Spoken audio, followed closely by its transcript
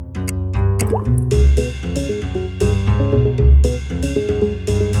You're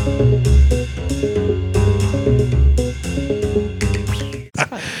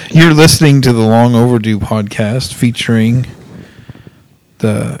listening to the Long Overdue podcast featuring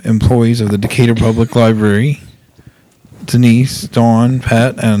the employees of the Decatur Public Library, Denise, Dawn,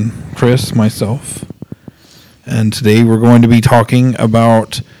 Pat, and Chris, myself. And today we're going to be talking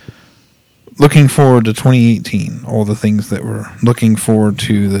about looking forward to 2018, all the things that we're looking forward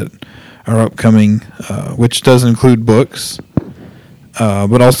to that are upcoming, which does include books,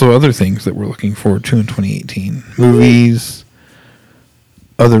 but also other things that we're looking forward to in 2018. Movies,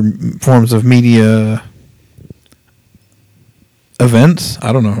 other forms of media, events.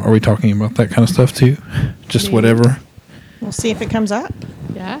 I don't know. Are we talking about that kind of stuff too? Just Maybe. Whatever. We'll see if it comes up.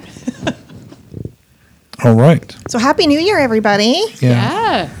 Yeah. All right. So Happy New Year, everybody.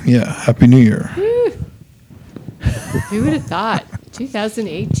 Yeah. Happy New Year. Who would have thought?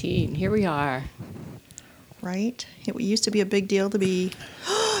 2018. Here we are. Right? It used to be a big deal to be,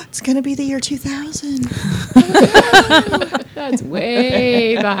 it's going to be the year 2000. That's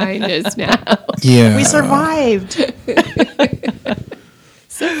way behind us now. Yeah. We survived.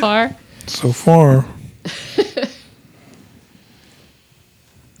 So far. So far.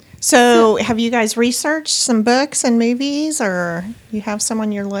 So have you guys researched some books and movies, or you have some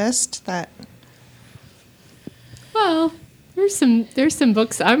on your list that... Well, there's some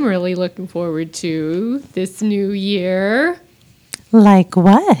books I'm really looking forward to this new year. Like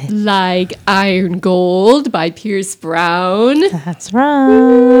what? Like Iron Gold by Pierce Brown. That's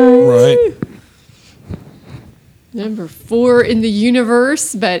right. Right. Number 4 in the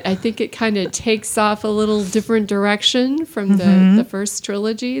universe, but I think it kind of takes off a little different direction from the first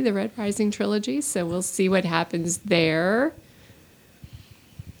trilogy, the Red Rising trilogy. So we'll see what happens there.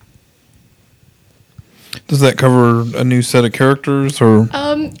 Does that cover a new set of characters or?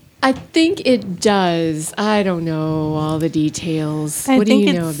 I think it does. I don't know all the details. What do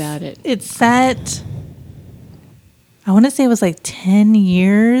you know about it? It's set, I want to say it was like 10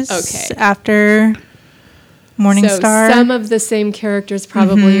 years after Morningstar. So some of the same characters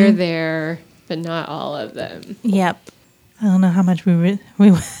probably are there, but not all of them. Yep. I don't know how much we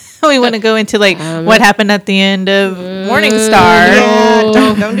want to go into like what happened at the end of Morningstar. Yeah,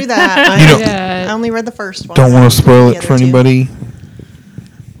 don't do that. I only read the first one. Don't want to spoil it for anybody.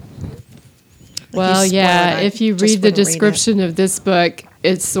 Well, if you read the description of this book,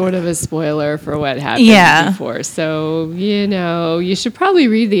 it's sort of a spoiler for what happened before. So, you should probably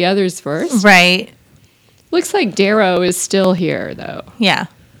read the others first. Right. Looks like Darrow is still here, though. Yeah.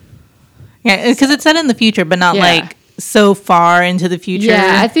 Yeah, because it's set in the future, but not like so far into the future.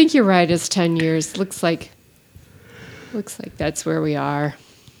 Yeah, I think you're right. It's 10 years. Looks like that's where we are.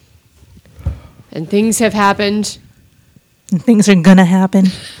 And things have happened. And things are going to happen.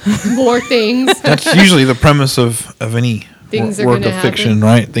 More things. That's usually the premise of any work of fiction,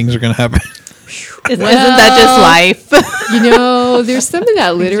 right? Things are going to happen. Isn't that just life? There's some of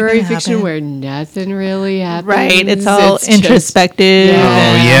that literary fiction where nothing really happens. Right. It's all introspective.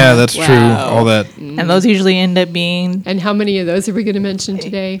 That's true. All that. And those usually end up being... And how many of those are we going to mention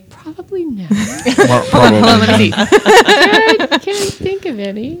today? Probably none. Probably. Can't think of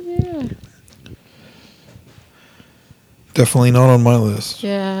any. Yeah. Definitely not on my list.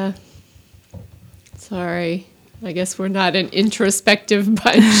 Yeah. Sorry. I guess we're not an introspective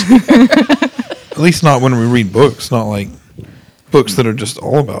bunch. At least not when we read books, not like books that are just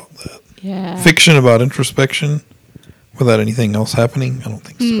all about that. Yeah. Fiction about introspection without anything else happening? I don't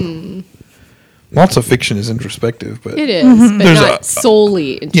think so. Lots of fiction is introspective, but... It is, but there's not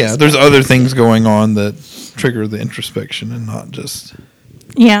solely introspective. Yeah, there's other things going on that trigger the introspection and not just...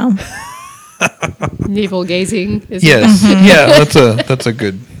 Yeah. Navel gazing. Yes. Yeah, that's a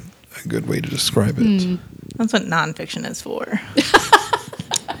good way to describe it. That's what nonfiction is for.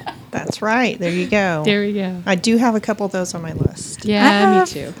 That's right. There you go. There we go. I do have a couple of those on my list. Yeah, me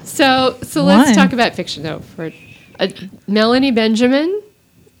too. So let's talk about fiction, though. For Melanie Benjamin,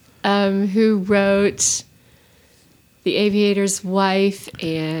 who wrote The Aviator's Wife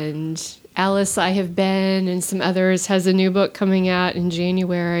and Alice I Have Been and some others, has a new book coming out in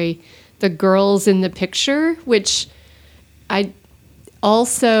January, The Girls in the Picture, which I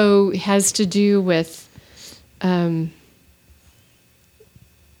also has to do with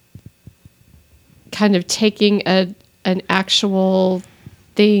kind of taking an actual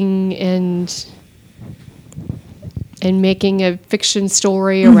thing and making a fiction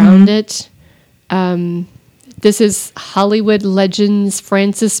story around it. This is Hollywood legends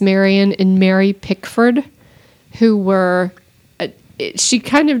Frances Marion and Mary Pickford, who were it's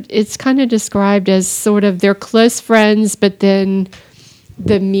kind of described as sort of they're close friends, but then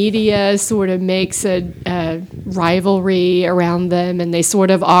the media sort of makes a rivalry around them, and they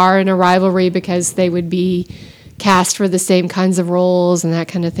sort of are in a rivalry because they would be cast for the same kinds of roles and that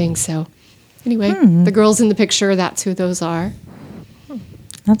kind of thing. So anyway, the girls in the picture, that's who those are.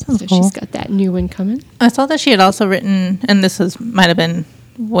 That sounds cool. She's got that new one coming. I saw that she had also written, and this might have been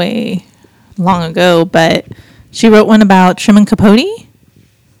way long ago, but she wrote one about Truman Capote. I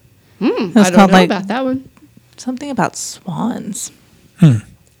don't know about that one. Something about swans. I'll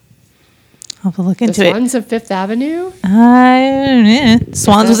have to look into it. Swans of Fifth Avenue?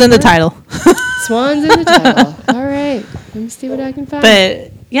 Swans was in the title. Swans in the title. All right. Let me see what I can find.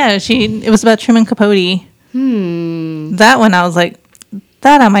 But yeah, it was about Truman Capote. That one I was like,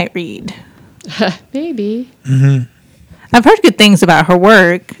 that I might read. Maybe. I've heard good things about her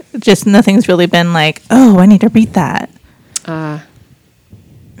work. Just nothing's really been like, oh, I need to read that.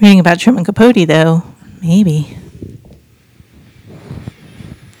 Reading about Truman Capote, though, maybe.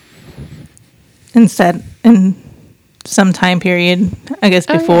 Instead, in some time period, I guess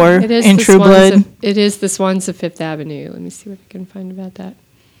before In True Blood. It is the Swans of Fifth Avenue. Let me see what I can find about that.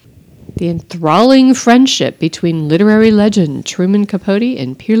 The enthralling friendship between literary legend Truman Capote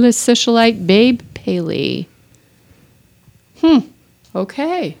and peerless socialite Babe Paley.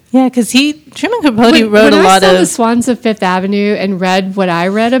 Okay. Yeah, because Truman Capote wrote a lot of... When I saw the Swans of Fifth Avenue and read what I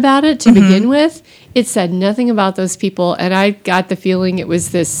read about it to begin with, it said nothing about those people, and I got the feeling it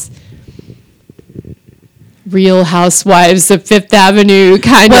was this Real Housewives of Fifth Avenue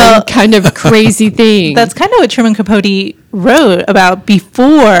kind of crazy thing. That's kind of what Truman Capote wrote about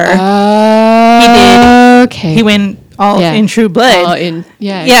before he did. Okay. He went in True Blood.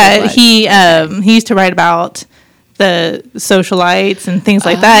 He used to write about the socialites and things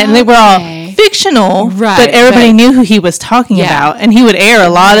like that, and they were all fictional, but everybody knew who he was talking about, and he would air a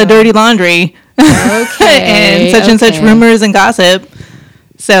lot of dirty laundry and such rumors and gossip.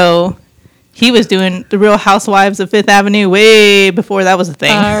 So he was doing the Real Housewives of Fifth Avenue way before that was a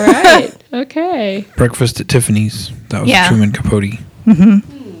thing. All right. Okay. Breakfast at Tiffany's. That was Truman Capote.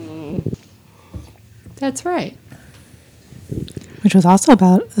 That's right. Which was also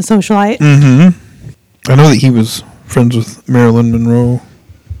about a socialite. I know that he was friends with Marilyn Monroe.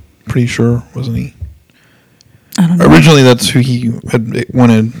 Pretty sure, wasn't he? I don't know. Originally, that's who he had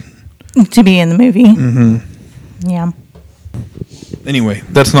wanted to be in the movie. Yeah. Anyway,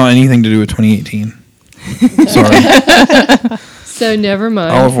 that's not anything to do with 2018. Sorry. So never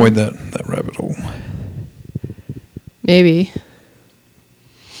mind. I'll avoid that rabbit hole. Maybe.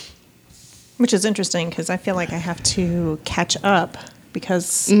 Which is interesting because I feel like I have to catch up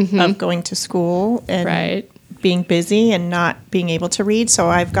because of going to school and being busy and not being able to read. So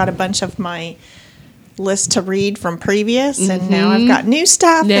I've got a bunch of my list to read from previous, and now I've got new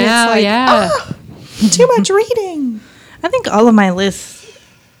stuff. Now, and it's like, too much reading. I think all of my lists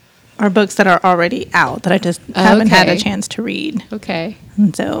are books that are already out that I just haven't had a chance to read. Okay.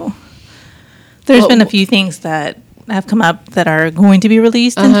 And so there's been a few things that have come up that are going to be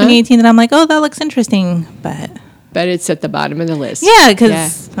released in 2018 that I'm like, oh, that looks interesting, but it's at the bottom of the list. Yeah,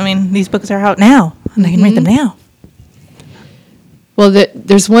 because I mean, these books are out now, and I can read them now. Well,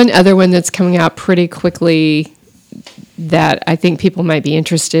 there's one other one that's coming out pretty quickly that I think people might be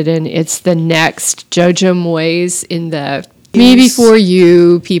interested in. It's the next JoJo Moyes in the Me Before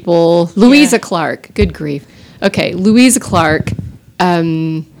You people. Louisa Clark. Good grief. Okay, Louisa Clark.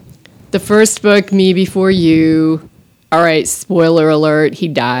 The first book, Me Before You. All right, spoiler alert, he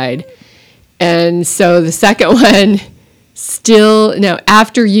died. And so the second one,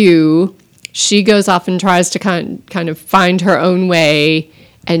 After You, she goes off and tries to kind of find her own way.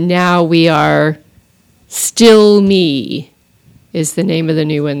 And now we are Still Me is the name of the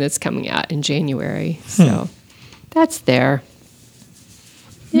new one that's coming out in January. So that's there.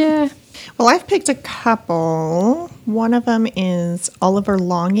 Yeah. Well, I've picked a couple. One of them is Oliver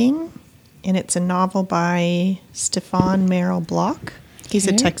Longing, and it's a novel by Stefan Merrill Block. He's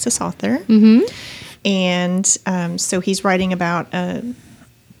a Texas author. And so he's writing about a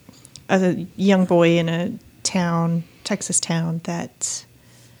young boy in a Texas town that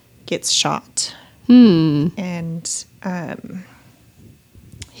gets shot. And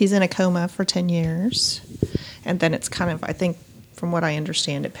he's in a coma for 10 years. And then it's kind of, I think, from what I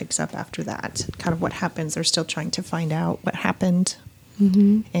understand, it picks up after that. Kind of what happens. They're still trying to find out what happened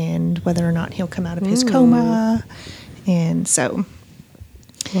and whether or not he'll come out of his coma. And so.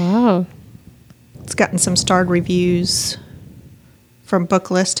 Wow. It's gotten some starred reviews from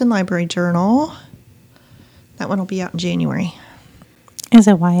Booklist and Library Journal. That one will be out in January. Is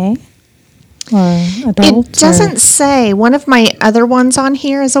it YA? Or adult? It doesn't say. One of my other ones on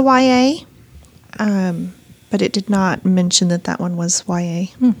here is a YA. but it did not mention that one was YA.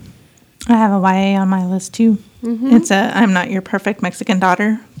 I have a YA on my list too. Mm-hmm. It's I'm Not Your Perfect Mexican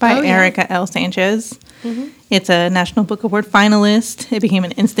Daughter by Erica L. Sanchez. Mm-hmm. It's a National Book Award finalist. It became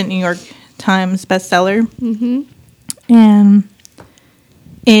an instant New York Times bestseller. Mm-hmm.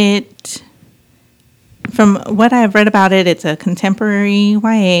 And from what I've read about it, it's a contemporary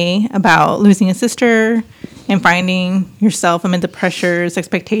YA about losing a sister and finding yourself amid the pressures,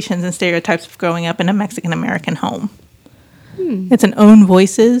 expectations, and stereotypes of growing up in a Mexican-American home. It's an Own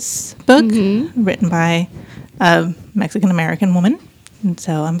Voices book written by a Mexican-American woman. And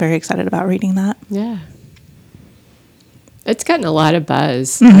so I'm very excited about reading that. Yeah. It's gotten a lot of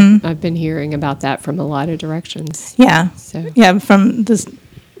buzz. Mm-hmm. I've been hearing about that from a lot of directions. Yeah. From this,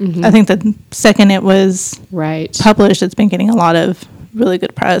 I think the second it was published, it's been getting a lot of really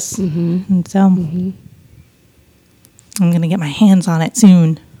good press. Mm-hmm. And so I'm going to get my hands on it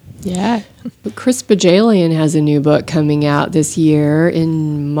soon. Yeah. But Chris Bajalian has a new book coming out this year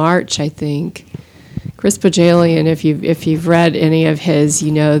in March, I think. Chris Bajalian, if you've read any of his,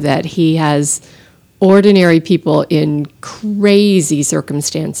 you know that he has ordinary people in crazy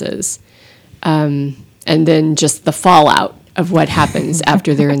circumstances, and then just the fallout of what happens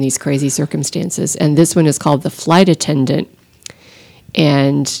after they're in these crazy circumstances. And this one is called The Flight Attendant.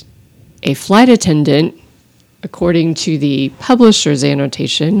 And a flight attendant, according to the publisher's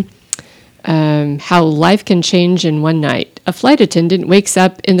annotation, how life can change in one night. A flight attendant wakes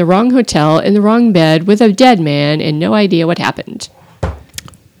up in the wrong hotel, in the wrong bed, with a dead man, and no idea what happened.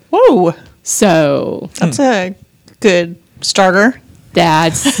 Whoa. So that's a good starter.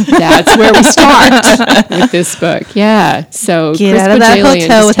 That's where we start with this book. Yeah. So get out of that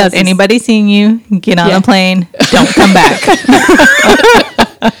hotel without anybody seeing you. Get on a plane. Don't come back.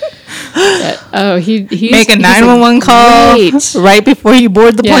 He's make a 911 call right before you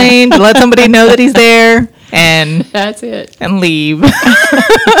board the plane to let somebody know that he's there, and that's it. And leave.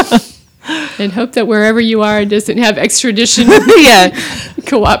 And hope that wherever you are, it doesn't have extradition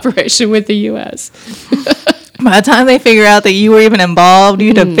cooperation with the U.S. By the time they figure out that you were even involved,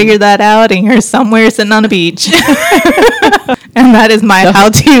 you'd have figured that out, and you're somewhere sitting on a beach. And that is my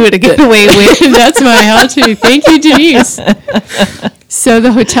how-to to get away with. That's my how-to. Thank you, Denise. So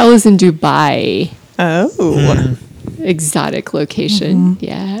the hotel is in Dubai. Oh. Exotic location. Mm-hmm.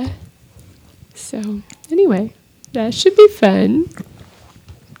 Yeah. So anyway, that should be fun.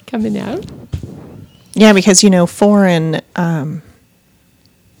 Coming out. Yeah, because, foreign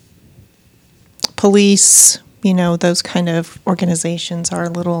police, those kind of organizations are a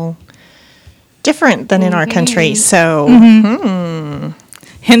little different than in our country. So,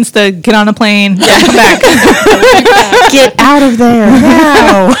 hence the get on a plane, come back. Get out of there.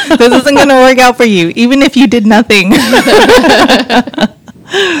 No, this isn't going to work out for you, even if you did nothing.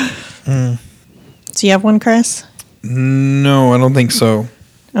 Do you have one, Chris? No, I don't think so.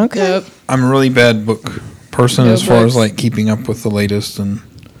 Okay. Nope. I'm a really bad book person as far as like keeping up with the latest and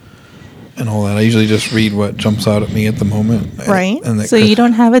all that. I usually just read what jumps out at me at the moment. Right. So you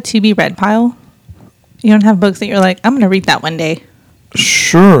don't have a to be read pile? You don't have books that you're like, I'm going to read that one day?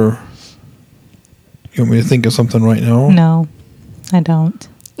 Sure. You want me to think of something right now? No, I don't.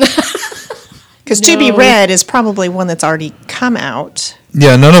 Because to be read is probably one that's already come out.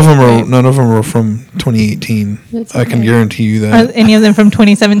 Yeah, none of them are from 2018. That's I can guarantee you that. Are any of them from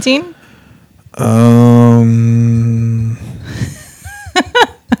 2017?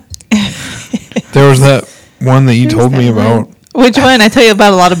 There was that one that you told me about. Which one? I tell you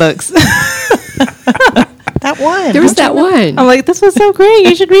about a lot of books. That one. There was that one. I'm like, this was so great.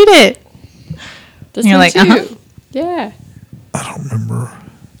 You should read it. And you're like, yeah. I don't remember.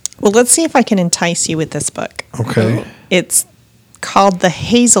 Well, let's see if I can entice you with this book. Okay. It's called The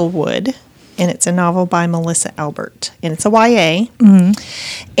Hazelwood, and it's a novel by Melissa Albert, and it's a YA. Mm-hmm.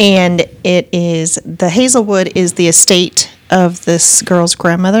 And The Hazelwood is the estate of this girl's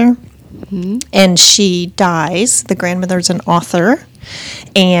grandmother, and she dies. The grandmother's an author,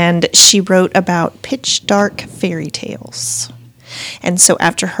 and she wrote about pitch dark fairy tales. And so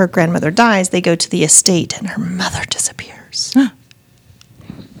after her grandmother dies, they go to the estate, and her mother disappears.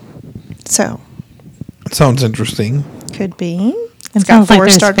 So, it sounds interesting. Could be. It sounds like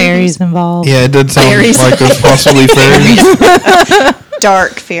there's fairies involved. Yeah, it did sound like there's possibly fairies.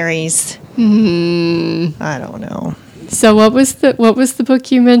 Dark fairies. I don't know. So what was the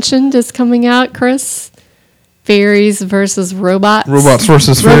book you mentioned is coming out, Chris? Fairies versus robots. Robots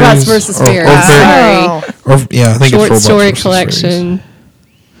versus fairies. Robots versus fairies. I think it's Robots story versus collection. Fairies.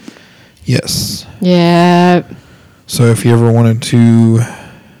 Yes. Yeah. So if you ever wanted to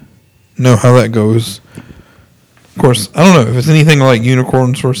know how that goes, of course, I don't know if it's anything like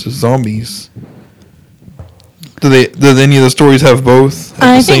unicorns versus zombies. Did any of the stories have both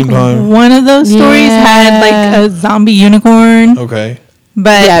at the same time? One of those stories had like a zombie unicorn. Okay.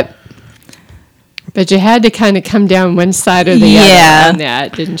 But you had to kind of come down one side or the other on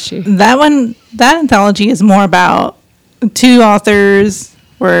that, didn't you? That anthology is more about two authors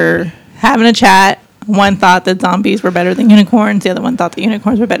were having a chat. One thought that zombies were better than unicorns. The other one thought that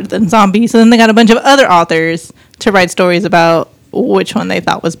unicorns were better than zombies. So then they got a bunch of other authors to write stories about which one they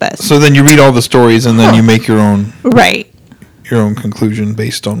thought was best. So then you read all the stories and then you make your own conclusion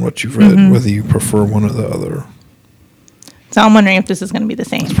based on what you've read, whether you prefer one or the other. So I'm wondering if this is going to be the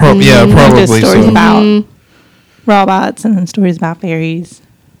same. Probably just stories so. about robots and then stories about fairies.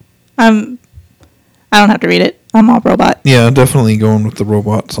 I don't have to read it. I'm all robot. Yeah, definitely going with the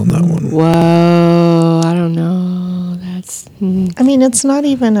robots on that one. Whoa, I don't know. That's. I mean, it's not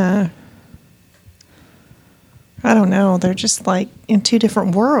even a. I don't know. They're just like in two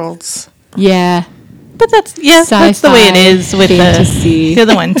different worlds. Yeah. But that's the way it is with the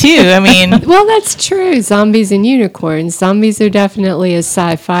other one too. I mean, well, that's true. Zombies and unicorns. Zombies are definitely a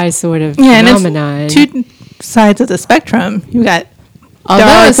sci-fi sort of phenomenon. And it's two sides of the spectrum. You got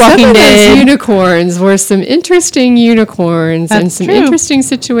Although some of those unicorns were some interesting unicorns and some interesting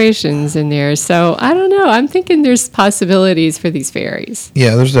situations in there. So I don't know. I'm thinking there's possibilities for these fairies.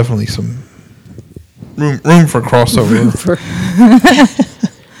 Yeah, there's definitely some room for crossover.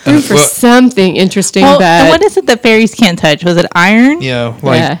 Room for something interesting. Well, and what is it that fairies can't touch? Was it iron? Yeah. So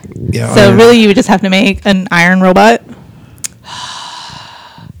iron. Really, you would just have to make an iron robot?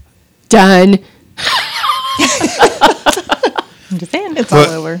 Done. I'm just saying, it's all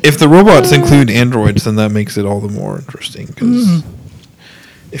over. If the robots include androids, then that makes it all the more interesting. Because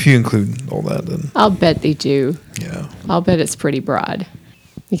if you include all that, then I'll bet they do. Yeah. I'll bet it's pretty broad.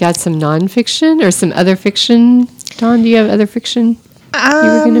 You got some nonfiction or some other fiction? Dawn, do you have other fiction you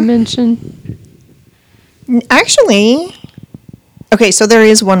were going to mention? Actually, okay, so there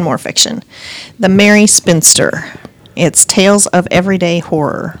is one more fiction. The Merry Spinster. It's Tales of Everyday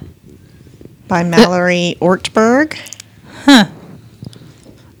Horror by Mallory Ortberg. Huh.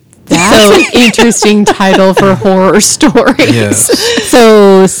 That's an interesting title for horror stories. Yes.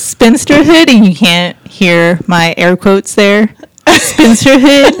 So, spinsterhood, and you can't hear my air quotes there.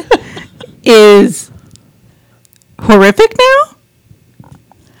 Spinsterhood is horrific now?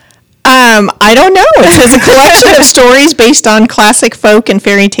 I don't know. It says a collection of stories based on classic folk and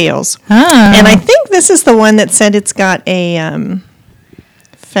fairy tales. Oh. And I think this is the one that said it's got a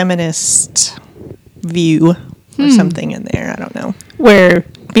feminist view or something in there. I don't know. Where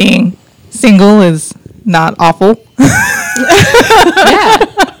being single is not awful.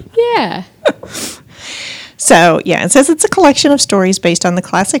 Yeah. So, yeah, it says it's a collection of stories based on the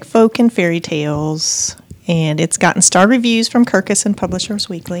classic folk and fairy tales. And it's gotten star reviews from Kirkus and Publishers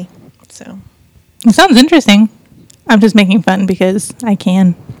Weekly. So it sounds interesting. I'm just making fun because I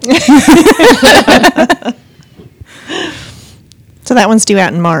can. So that one's due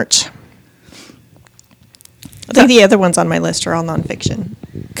out in March. I think the other ones on my list are all nonfiction.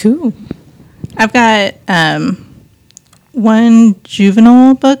 Cool. I've got one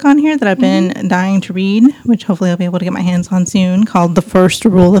juvenile book on here that I've been dying to read, which hopefully I'll be able to get my hands on soon, called The First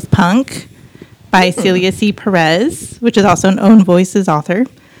Rule of Punk by Celia C. Perez, which is also an Own Voices author.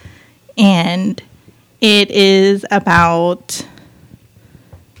 And it is about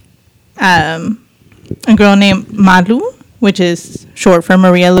a girl named Malu, which is short for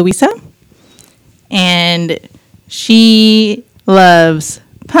Maria Luisa. And she loves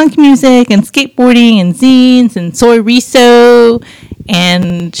punk music and skateboarding and zines and soy riso.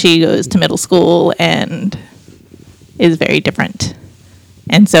 And she goes to middle school and is very different.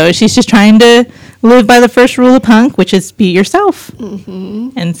 And so she's just trying to live by the first rule of punk, which is be yourself.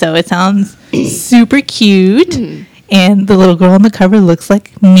 Mm-hmm. And so it sounds super cute. And the little girl on the cover looks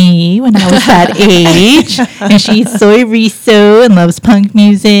like me when I was that age. And she's soy riso and loves punk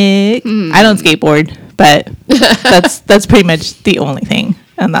music. I don't skateboard, but that's pretty much the only thing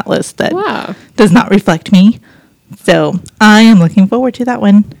on that list that does not reflect me. So I am looking forward to that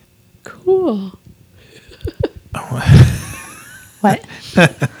one. Cool. What?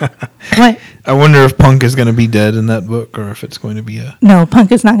 What? I wonder if punk is going to be dead in that book, or if it's going to be a... No,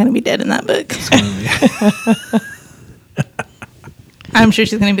 punk is not going to be dead in that book. It's going to be... I'm sure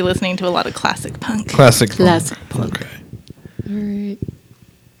she's going to be listening to a lot of classic punk. Classic punk. Okay. All right.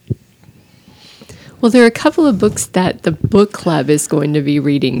 Well, there are a couple of books that the book club is going to be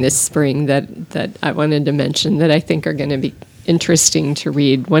reading this spring that I wanted to mention that I think are going to be interesting to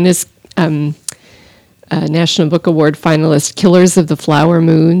read. One is... National Book Award finalist Killers of the Flower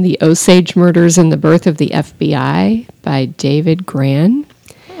Moon, The Osage Murders and the Birth of the FBI by David Grann.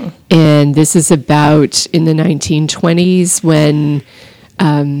 And this is about in the 1920s when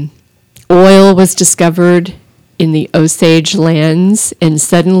oil was discovered in the Osage lands, and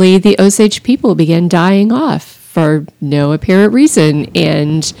suddenly the Osage people began dying off for no apparent reason.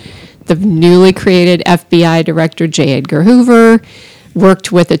 And the newly created FBI director, J. Edgar Hoover,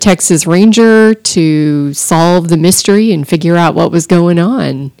 worked with a Texas Ranger to solve the mystery and figure out what was going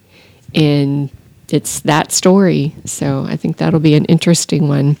on. And it's that story. So I think that'll be an interesting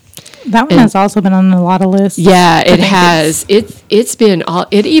one. That one has also been on a lot of lists. Yeah, it has. It's been all.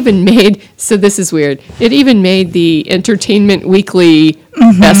 It even made. So this is weird. It even made the Entertainment Weekly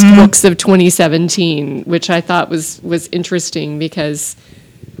Best Books of 2017, which I thought was interesting because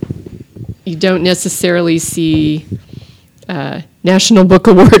you don't necessarily see National Book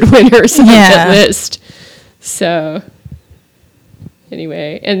Award winners on that list. So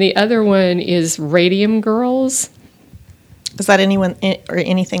anyway, and the other one is Radium Girls. Is that anyone or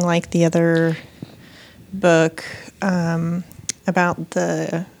anything like the other book about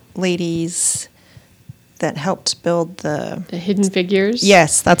the ladies that helped build the Hidden Figures?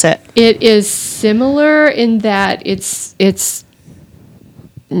 Yes, that's it. It is similar in that it's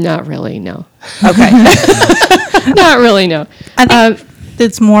not really, no. Okay. Not really, no. I think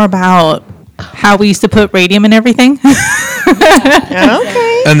it's more about how we used to put radium in everything.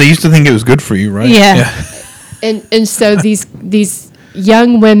 Okay. And they used to think it was good for you, right? Yeah. And so these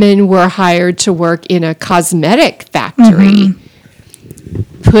young women were hired to work in a cosmetic factory,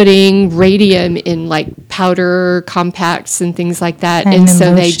 putting radium in like powder compacts and things like that. And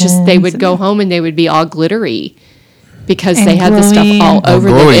so they would go home and they would be all glittery because they had the stuff all over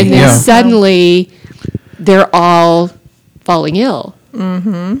them. And then suddenly they're all falling ill.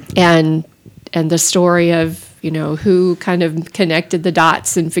 And the story of, who kind of connected the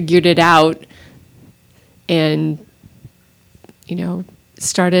dots and figured it out and,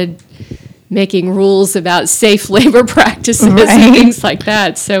 started making rules about safe labor practices and things like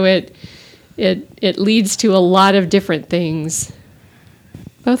that. So it leads to a lot of different things.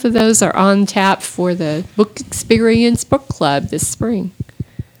 Both of those are on tap for the Book Experience Book Club this spring.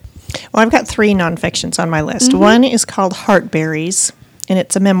 Well, I've got 3 nonfictions on my list. One is called Heartberries, and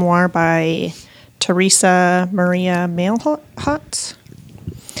it's a memoir by Teresa Maria Mailhot.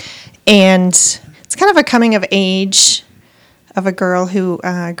 And it's kind of a coming of age of a girl who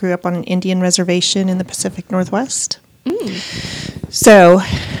grew up on an Indian reservation in the Pacific Northwest. So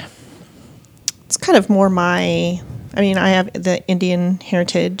it's kind of more I have the Indian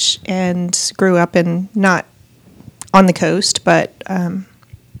heritage and grew up not on the coast, but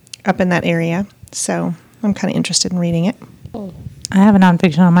up in that area. So I'm kind of interested in reading it. I have a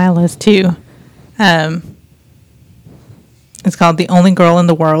nonfiction on my list too. It's called The Only Girl in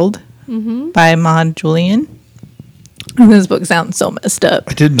the World by Maud Julian. This book sounds so messed up.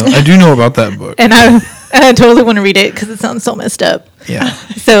 I do know about that book. And I totally want to read it because it sounds so messed up. Yeah.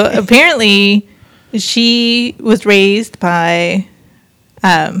 So apparently she was raised by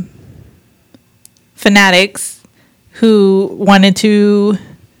fanatics who wanted to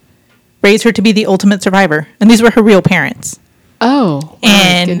raise her to be the ultimate survivor. And these were her real parents. Oh,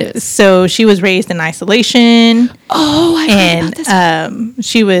 and so she was raised in isolation. Oh, I heard about this.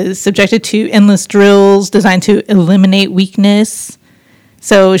 She was subjected to endless drills designed to eliminate weakness.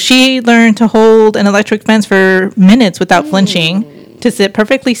 So she learned to hold an electric fence for minutes without flinching, to sit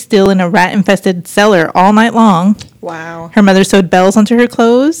perfectly still in a rat-infested cellar all night long. Wow. Her mother sewed bells onto her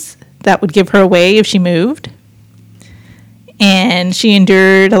clothes that would give her away if she moved. And she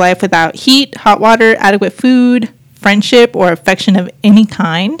endured a life without heat, hot water, adequate food, friendship, or affection of any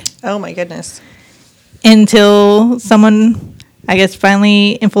kind. Oh, my goodness. Until someone, I guess,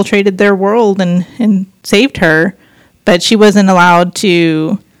 finally infiltrated their world and saved her. But she wasn't allowed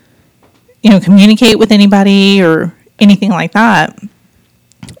to, communicate with anybody or anything like that.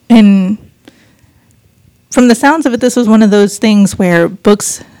 And from the sounds of it, this was one of those things where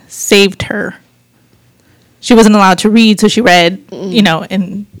books saved her. She wasn't allowed to read, so she read,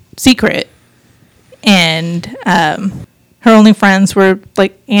 in secret. And her only friends were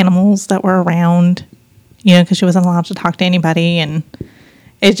like animals that were around, because she wasn't allowed to talk to anybody. And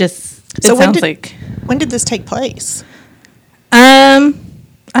it sounds like. When did this take place? I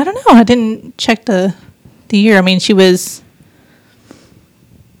don't know. I didn't check the year. I mean,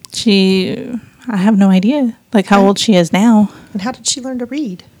 I have no idea like how old she is now. And how did she learn to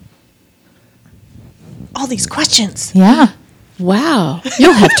read? All these questions. Yeah. Wow.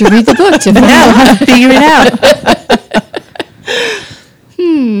 You'll have to read the book to figure it out.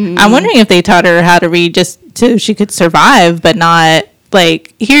 I'm wondering if they taught her how to read just so she could survive, but not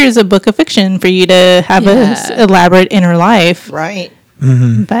like, here's a book of fiction for you to have a elaborate inner life. Right.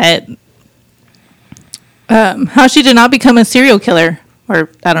 But how she did not become a serial killer, or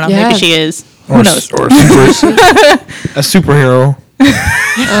I don't know, maybe she is. Who knows? Or a superhero.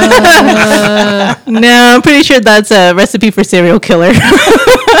 No, I'm pretty sure that's a recipe for serial killer.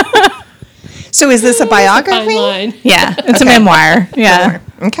 So is this a biography? Yeah, it's a memoir. Yeah.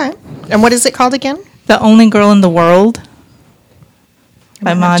 Okay. And what is it called again? The Only Girl in the World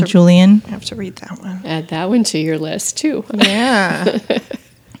by Maud Julian. I have to read that one. Add that one to your list, too. Yeah.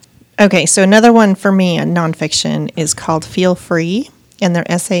 Okay, so another one for me, a nonfiction, is called Feel Free, and they're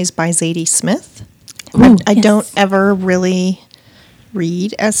essays by Zadie Smith. I don't ever really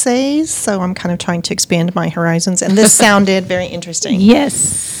read essays, so I'm kind of trying to expand my horizons, and this sounded very interesting.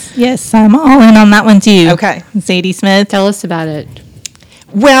 Yes, I'm all in on that one too. Okay. Zadie Smith. Tell us about it.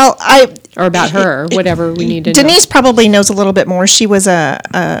 Well, or about her, whatever we need to know. Denise probably knows a little bit more. She was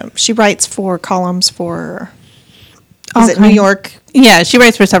she writes for columns for New York? Yeah, she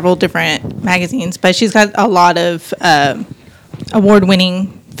writes for several different magazines, but she's got a lot of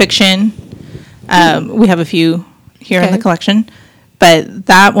award-winning fiction. We have a few here in the collection, but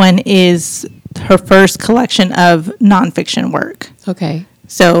that one is her first collection of nonfiction work. Okay.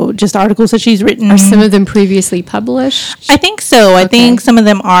 So just articles that she's written. Are some of them previously published? I think so. I think some of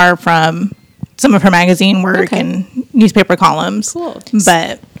them are from some of her magazine work and newspaper columns. Cool.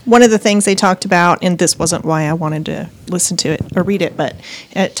 But one of the things they talked about, and this wasn't why I wanted to listen to it or read it, but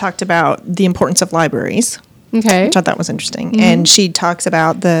it talked about the importance of libraries. Okay. Which I thought was interesting. And she talks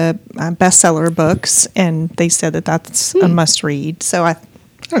about the bestseller books, and they said that that's a must read. So I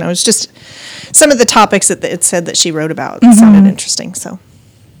don't know. It's just some of the topics that it said that she wrote about sounded interesting. So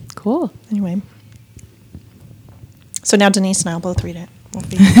cool. Anyway. So now Denise and I will both read it.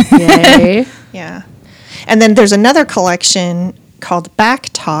 Yay. Yeah. And then there's another collection called Back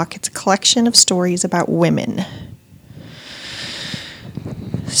Talk. It's a collection of stories about women.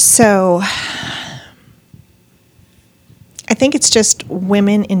 So I think it's just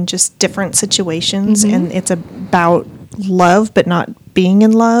women in just different situations, and it's about love, but not being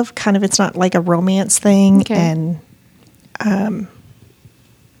in love. Kind of, it's not like a romance thing. Okay. And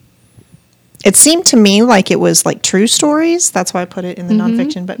it seemed to me like it was like true stories. That's why I put it in the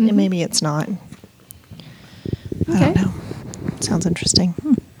nonfiction, but maybe it's not. I don't know. Sounds interesting.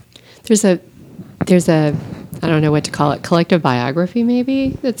 There's a, I don't know what to call it, collective biography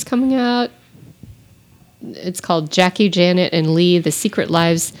maybe that's coming out. It's called Jackie, Janet, and Lee, The Secret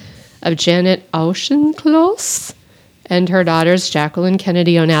Lives of Janet Auchincloss and her daughters, Jacqueline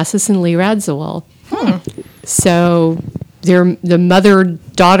Kennedy Onassis and Lee Radziwill. So they're the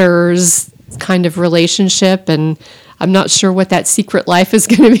mother-daughters kind of relationship, and I'm not sure what that secret life is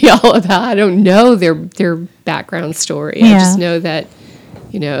going to be all about. I don't know their background story. Yeah. I just know that,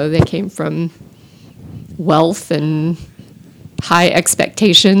 they came from wealth and high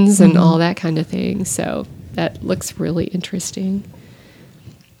expectations and all that kind of thing. So that looks really interesting.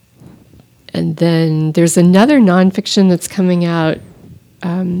 And then there's another nonfiction that's coming out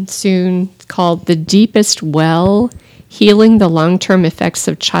soon called The Deepest Well, Healing the Long-Term Effects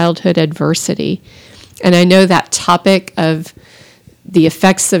of Childhood Adversity. And I know that topic of the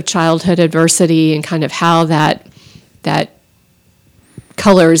effects of childhood adversity and kind of how that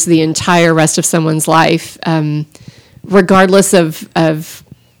colors the entire rest of someone's life, regardless of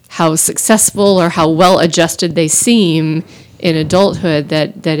how successful or how well adjusted they seem in adulthood,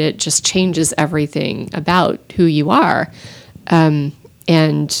 that it just changes everything about who you are. And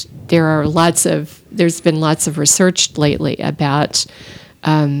there's been lots of research lately about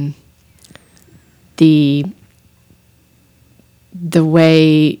the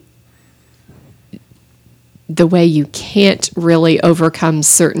way you can't really overcome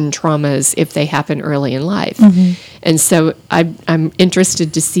certain traumas if they happen early in life. And so I'm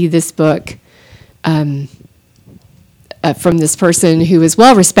interested to see this book from this person who is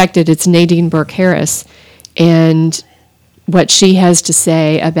well respected. It's Nadine Burke Harris, and what she has to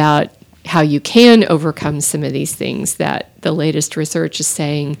say about how you can overcome some of these things that the latest research is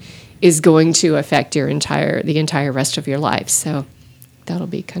saying is going to affect the entire rest of your life. So that'll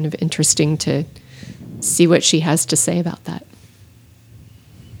be kind of interesting to see what she has to say about that.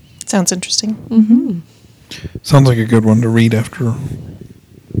 Sounds interesting. Sounds like a good one to read after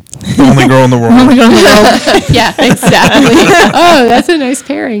The Only Girl in the World. Yeah, exactly. Oh, that's a nice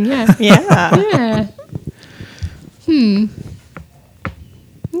pairing. Yeah. Yeah.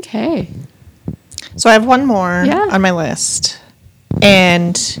 Okay. So I have one more on my list.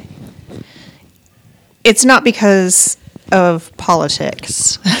 And it's not because of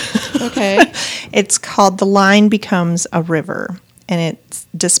politics. Okay. It's called The Line Becomes a River, and it's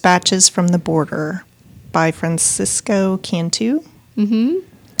Dispatches from the Border by Francisco Cantu. Mm-hmm.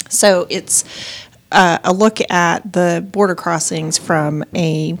 So it's a look at the border crossings from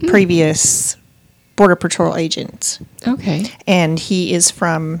a previous Border Patrol agent. Okay. And he is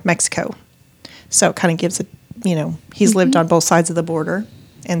from Mexico. So it kind of gives he's lived on both sides of the border.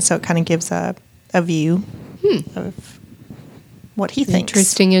 And so it kind of gives a view of what he thinks.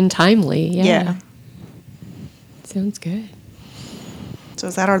 Interesting and timely. Yeah. Sounds good. So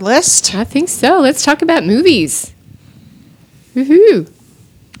is that our list? I think so. Let's talk about movies. Woohoo.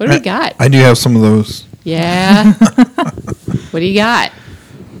 What do we got? I do have some of those. Yeah. What do you got?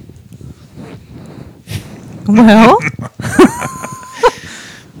 Well,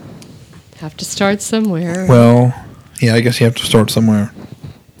 have to start somewhere. Well, yeah, I guess you have to start somewhere.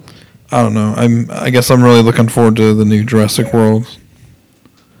 I don't know. I guess I'm really looking forward to the new Jurassic World.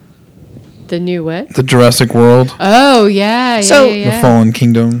 The new what? The Jurassic World. Oh, yeah. The Fallen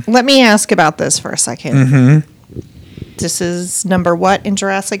Kingdom. Let me ask about this for a second. Mm-hmm. This is number what in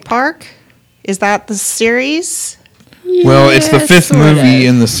Jurassic Park? Is that the series? Well, it's the fifth movie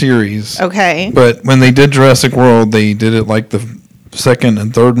in the series. Okay. But when they did Jurassic World, they did it like the second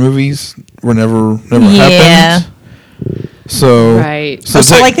and third movies were never happened. So right. So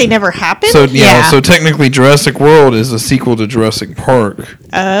like they never happened? So so technically Jurassic World is a sequel to Jurassic Park.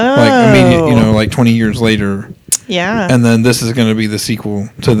 Oh. Like immediate, like 20 years later. Yeah. And then this is going to be the sequel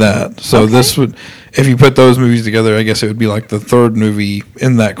to that. So this would, if you put those movies together, I guess it would be like the third movie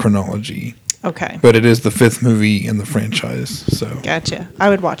in that chronology. Okay. But it is the fifth movie in the franchise. So gotcha. I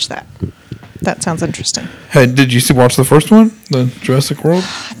would watch that. That sounds interesting. Hey, did you watch the first one, the Jurassic World?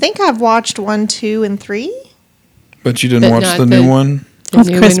 I think I've watched 1, 2, and 3. But you didn't watch the new one? The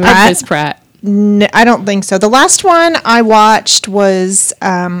new Chris Pratt? Chris Pratt. No, I don't think so. The last one I watched was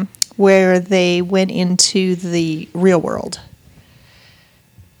where they went into the real world.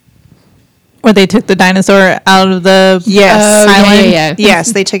 Where they took the dinosaur out of the island? Yeah.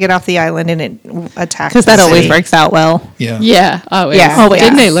 Yes, they took it off the island and it attacked. Because that always works out well. Yeah. Yeah. Always. Yeah.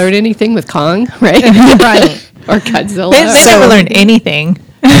 Didn't they learn anything with Kong, right? Right. Or Godzilla? They never learned anything.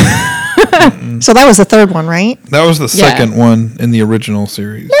 So that was the third one, right? That was the second one in the original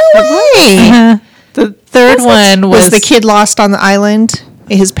series. No way. The third one was the kid lost on the island.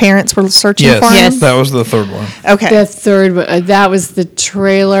 His parents were searching for him. Yes, that was the third one. Okay. The third one. That was the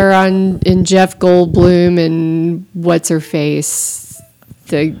trailer in Jeff Goldblum and what's her face,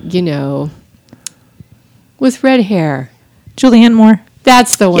 with red hair. Julianne Moore.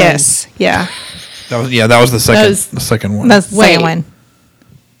 That's the one. Yes. Yeah. That was the second one. That's the second one.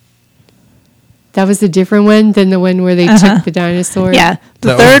 That was a different one than the one where they took the dinosaur? Yeah.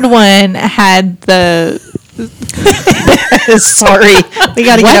 The third one had the... Sorry. We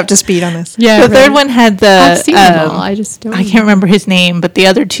got to get up to speed on this. Yeah. The third one had the... I've seen them all. I just don't... I can't remember his name, but the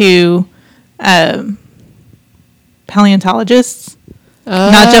other two paleontologists.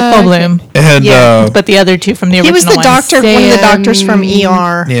 Not Jeff Goldblum. It had, but the other two from the original. He was the doctor, one of the doctors from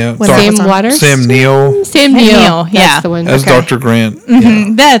ER. Yeah. Sam Waters? Sam Neill. Sam Neill. Yeah. That's the one. As Dr. Grant. Mm-hmm.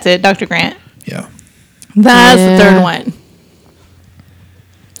 Yeah. That's it, Dr. Grant. Yeah. That's the third one.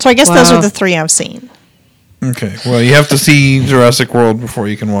 So I guess those are the three I've seen. Okay. Well, you have to see Jurassic World before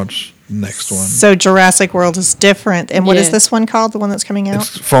you can watch the next one. So Jurassic World is different. And what is this one called, the one that's coming out?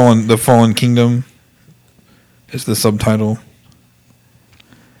 It's The Fallen Kingdom is the subtitle.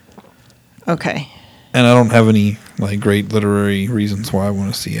 Okay. And I don't have any great literary reasons why I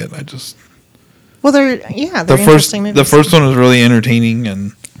want to see it. I just... Well, they're interesting movies. The first one was really entertaining,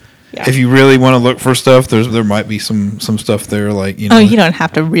 and if you really want to look for stuff, there might be some stuff there, you don't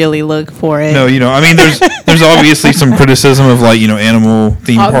have to really look for it. No, I mean, there's obviously some criticism of animal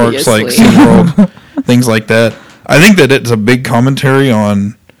theme parks like SeaWorld, things like that. I think that it's a big commentary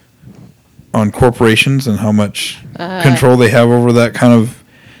on corporations and how much control they have over that kind of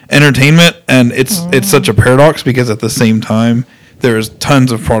entertainment, and it's such a paradox because at the same time there is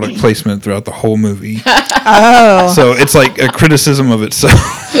tons of product placement throughout the whole movie. Oh. So it's like a criticism of itself.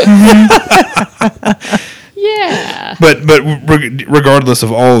 Yeah. But regardless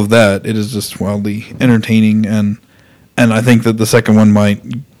of all of that, it is just wildly entertaining, and I think that the second one might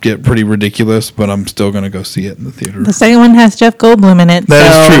get pretty ridiculous, but I'm still going to go see it in the theater. The second one has Jeff Goldblum in it.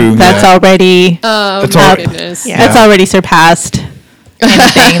 That is true. That's already... Oh, my goodness. Yeah. That's already surpassed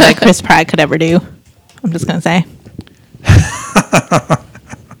anything that Chris Pratt could ever do. I'm just going to say.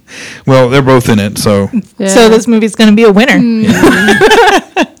 Well, they're both in it, so... Yeah. So this movie's going to be a winner.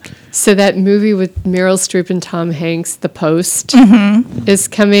 So that movie with Meryl Streep and Tom Hanks, The Post, is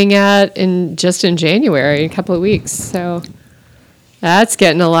coming out in January, in a couple of weeks. So that's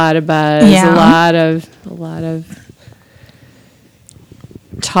getting a lot of buzz, a lot of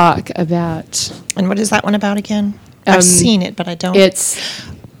talk about. And what is that one about again? I've seen it, but I don't. It's.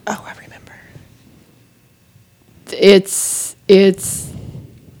 Oh, I remember. It's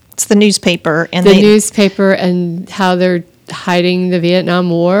the newspaper and newspaper and how they're hiding the Vietnam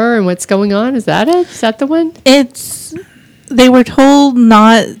War and what's going on. Is that it? Is that the one? They were told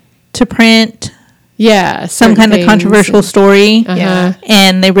not to print. Yeah, some kind of controversial story. Yeah,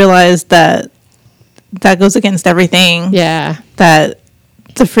 and they realized that goes against everything. Yeah, that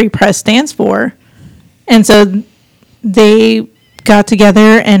the free press stands for, and so they got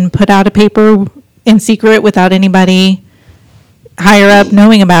together and put out a paper in secret without anybody higher up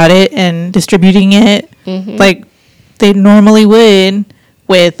knowing about it and distributing it like they normally would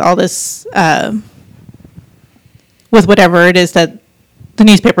with all this with whatever it is that the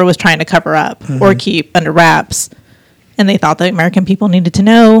newspaper was trying to cover up or keep under wraps, and they thought the American people needed to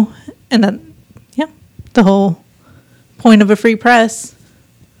know, and that the whole point of a free press.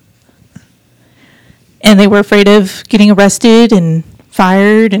 And they were afraid of getting arrested and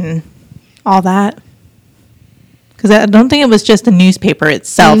fired and all that. Because I don't think it was just the newspaper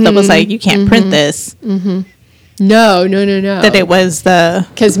itself that was like, you can't print this. No. That it was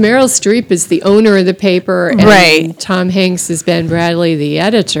because Meryl Streep is the owner of the paper, and right. Tom Hanks is Ben Bradley, the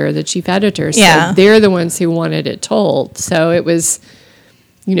editor, the chief editor. So yeah. they're the ones who wanted it told. So it was,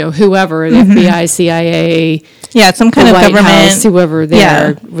 whoever, the FBI, CIA, some kind of White government, House, whoever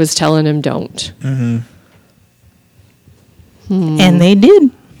there was telling him don't. And they did.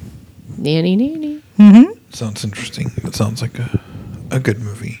 Nanny. Sounds interesting. It sounds like a good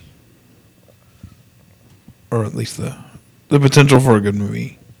movie. Or at least the potential for a good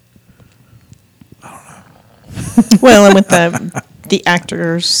movie. I don't know. Well, and with the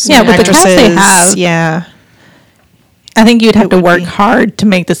actors, with the cast they have, I think you'd have to work hard to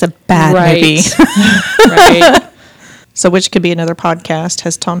make this a bad movie. Right. So, which could be another podcast.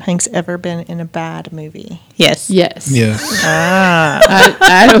 Has Tom Hanks ever been in a bad movie? Yes. I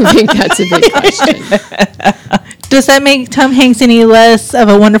don't think that's a big question. Does that make Tom Hanks any less of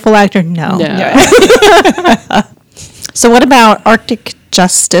a wonderful actor? No. So, what about Arctic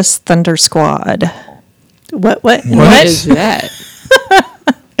Justice Thunder Squad? What is that?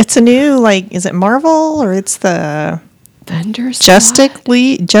 It's a new, is it Marvel or it's the Thunder Squad?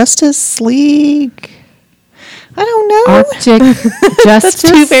 Justice League? I don't know. Arctic Justice? That's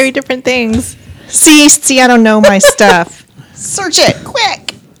two very different things. See, I don't know my stuff. Search it,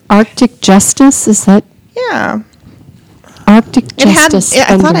 quick. Arctic Justice? Is that? Yeah. Arctic Justice.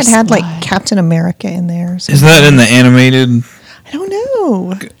 I thought it had Captain America in there. Is that in the animated? I don't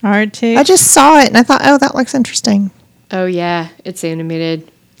know. Arctic. I just saw it and I thought, that looks interesting. Oh, yeah. It's animated.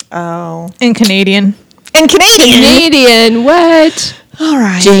 Oh. In Canadian. Canadian, what? All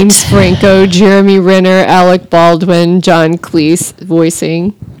right. James Franco, Jeremy Renner, Alec Baldwin, John Cleese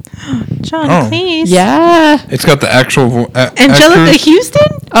voicing. John Cleese? Yeah. It's got the actual Angelica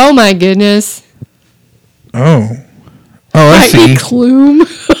Houston? Oh, my goodness. Oh, I see. Heidi Klum.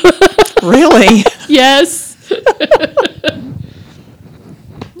 Really? Yes.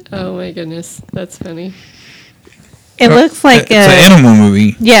 Oh, my goodness. That's funny. It looks like it's an animal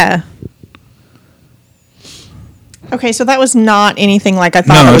movie. Yeah. Okay, so that was not anything like I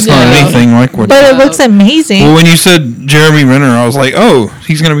thought. No, it's not anything like what. But it looks amazing. Well, when you said Jeremy Renner, I was like, oh,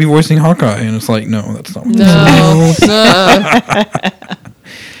 he's going to be voicing Hawkeye, and it's like, no, that's not. What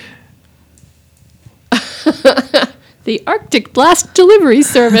The Arctic Blast Delivery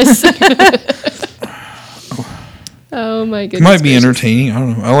Service. Oh my goodness! It might be entertaining. I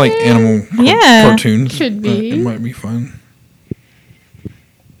don't know. I like animal cartoons. Could be. It might be fun.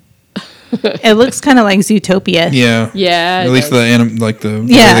 It looks kind of like Zootopia. Yeah. Yeah. At least the way the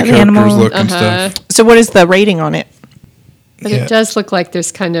characters animal look and stuff. So what is the rating on it? But it does look like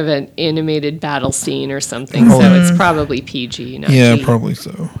there's kind of an animated battle scene or something, so it's probably PG, not G. Probably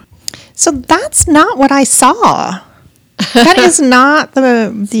so. So that's not what I saw. That is not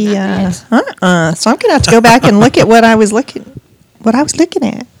the So I'm gonna have to go back and look at what I was looking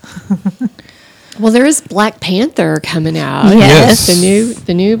at. Well, there is Black Panther coming out. Yes.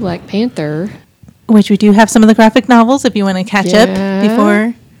 The new Black Panther. Which we do have some of the graphic novels if you want to catch up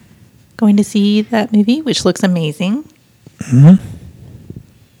before going to see that movie, which looks amazing. Mm-hmm.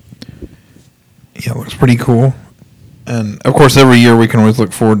 Yeah, it looks pretty cool. And of course, every year we can always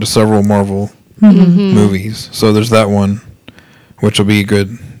look forward to several Marvel movies. So there's that one, which will be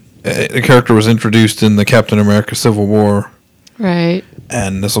good. The character was introduced in the Captain America Civil War. Right.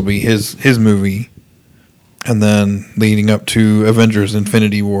 And this will be his movie. And then leading up to Avengers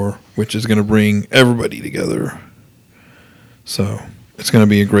Infinity War, which is going to bring everybody together. So it's going to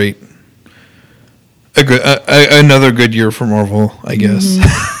be another good year for Marvel, I guess.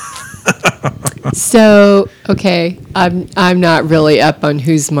 So, okay, I'm not really up on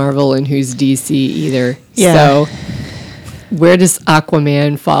who's Marvel and who's DC either. Yeah. So, where does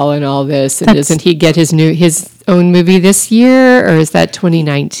Aquaman fall in all this? And doesn't he get his own movie this year, or is that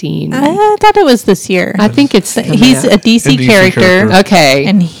 2019? I thought it was this year. I think he's a DC character. Okay,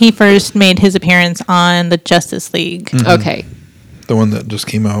 and he first made his appearance on the Justice League. Mm-hmm. Okay, the one that just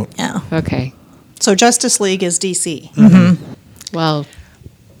came out. Yeah. Okay. So Justice League is DC. Mm-hmm. Well,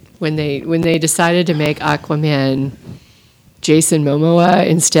 when they decided to make Aquaman Jason Momoa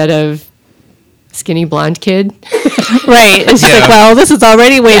instead of skinny blonde kid, right? It's just like, well, this is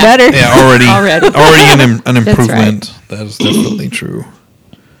already way better. Yeah, already an improvement. Right. That is definitely true.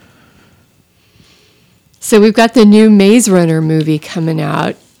 So we've got the new Maze Runner movie coming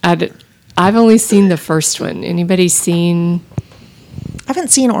out. I've only seen the first one. Anybody seen? I haven't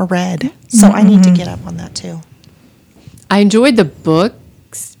seen or read, so I need to get up on that too. I enjoyed the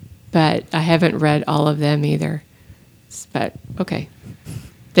books, but I haven't read all of them either. But okay.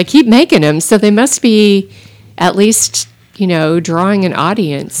 They keep making them, so they must be at least, drawing an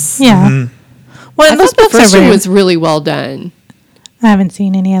audience. Yeah. Well, I thought the first one was really well done. I haven't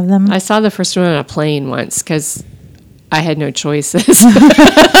seen any of them. I saw the first one on a plane once because I had no choices.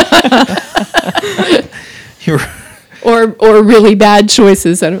 or really bad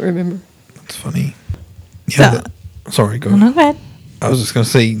choices. I don't remember. That's funny. Yeah. Sorry, go ahead. No, go ahead. I was just going to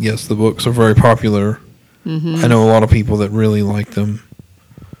say, yes, the books are very popular. I know a lot of people that really like them.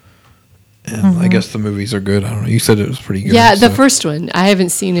 And I guess the movies are good. I don't know. You said it was pretty good. Yeah, the first one. I haven't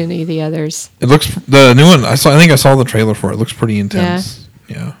seen any of the others. It looks, the new one, I think I saw the trailer for it. It looks pretty intense.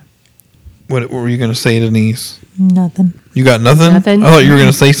 Yeah. What were you going to say, Denise? Nothing. You got nothing? Nothing? I thought you were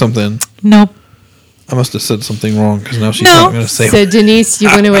going to say something. Nope. I must have said something wrong because now she's not going to say. So Denise, you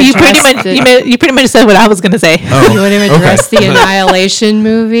want to address you pretty much said what I was going to say. Oh, you want to address the Annihilation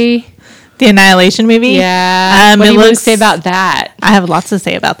movie? The Annihilation movie? Yeah. What do you want to say about that? I have lots to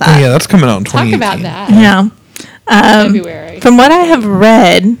say about that. Oh, yeah, that's coming out in 2018. Talk about that. Yeah. February. From what I have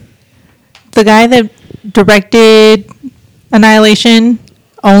read, the guy that directed Annihilation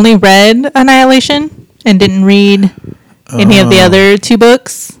only read Annihilation and didn't read any of the other two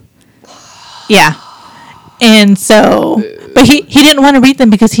books. Yeah. And so, but he didn't want to read them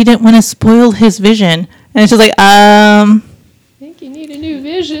because he didn't want to spoil his vision. And it's just like, I think you need a new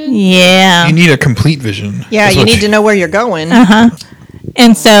vision. Yeah. You need a complete vision. Yeah, you need to know where you're going. Uh-huh.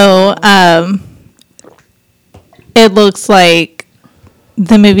 And so, it looks like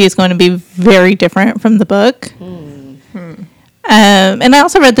the movie is going to be very different from the book. And I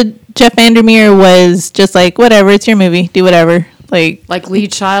also read that Jeff Vandermeer was just like, whatever, it's your movie, do whatever. Like Lee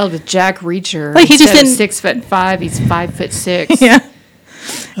Child with Jack Reacher. Like he just didn't 6'5", he's 5'6". Yeah.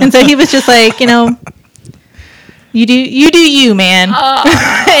 And so he was just like, you do you, man.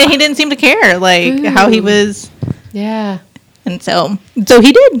 And he didn't seem to care how he was. Yeah. And so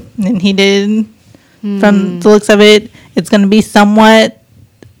he did. And he did. From the looks of it, it's going to be somewhat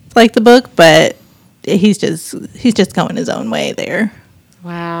like the book, but he's just going his own way there.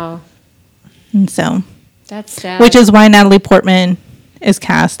 Wow. And so that's sad. Which is why Natalie Portman is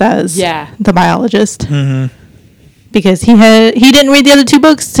cast as the biologist. Mm-hmm. Because he didn't read the other two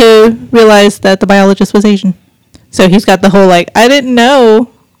books to realize that the biologist was Asian. So he's got the whole I didn't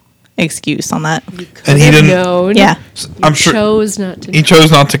know excuse on that. And he didn't known. Yeah. I'm sure he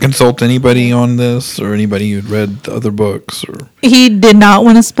chose not to consult anybody on this or anybody who'd read the other books or he did not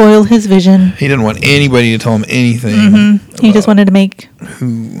want to spoil his vision. He didn't want anybody to tell him anything. Mm-hmm. He just wanted to make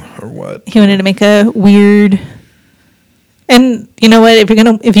who or what. He wanted to make a weird. And you know what? If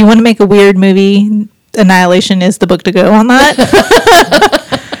you want to make a weird movie, Annihilation is the book to go on that.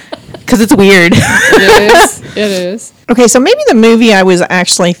 Because it's weird. It is. Okay, so maybe the movie I was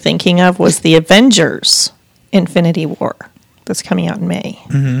actually thinking of was the Avengers Infinity War that's coming out in May.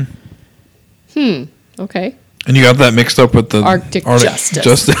 Okay. And you got that mixed up with the Arctic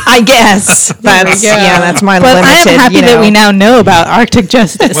Justice. I guess. That's my but limited. I'm happy that we now know about Arctic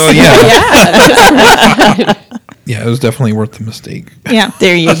Justice. Well, yeah. Yeah. Yeah, it was definitely worth the mistake. Yeah,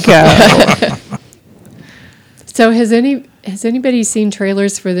 there you go. So has anybody seen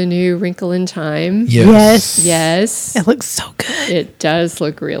trailers for the new Wrinkle in Time? Yes. It looks so good. It does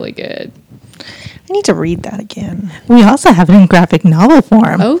look really good. I need to read that again. We also have it in graphic novel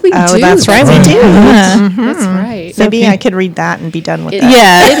form. Oh, we do. That's right, we do. That's right. So maybe I could read that and be done with that.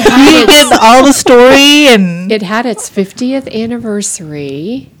 Yeah, you get all the story, and it had its 50th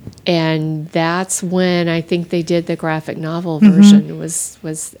anniversary, and that's when I think they did the graphic novel version.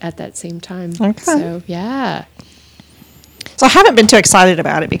 Was at that same time. Okay. So yeah. So I haven't been too excited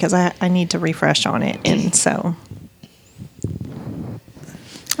about it because I need to refresh on it, and so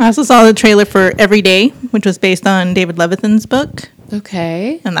I also saw the trailer for Every Day, which was based on David Levithan's book.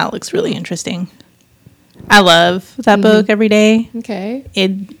 Okay. And that looks really interesting. I love that book, Every Day. Okay.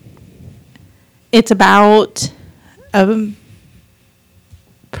 It's about a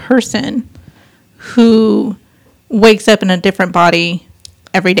person who wakes up in a different body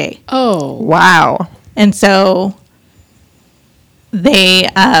every day. Oh. Wow. And so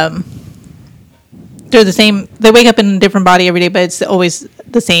they're the same, they wake up in a different body every day, but it's always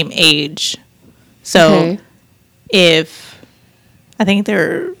the same age. So if I think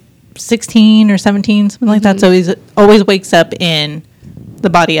they're 16 or 17, something like that, so he always wakes up in the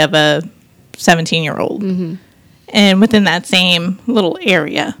body of a 17-year-old. And within that same little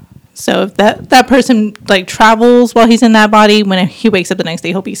area. So if that person like travels while he's in that body, when he wakes up the next day,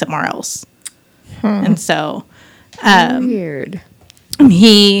 he'll be somewhere else. And so weird.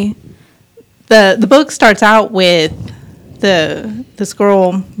 The book starts out with this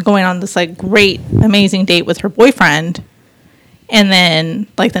girl going on this like great, amazing date with her boyfriend, and then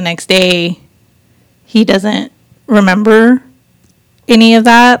like the next day, he doesn't remember any of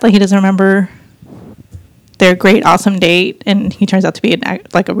that. Like he doesn't remember their great, awesome date, and he turns out to be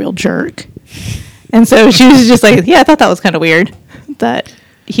like a real jerk. And so she was just like, yeah, I thought that was kind of weird that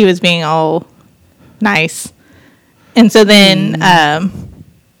he was being all nice. And so then,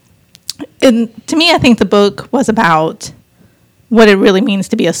 and to me, I think the book was about what it really means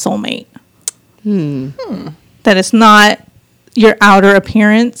to be a soulmate. That it's not your outer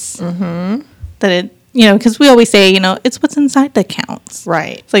appearance. That it, because we always say, it's what's inside that counts.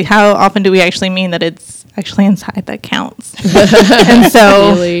 Right. It's like, how often do we actually mean that it's actually inside that counts? And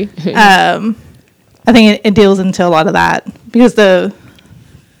so, Really? I think it deals into a lot of that, because the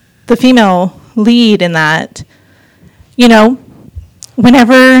female lead in that,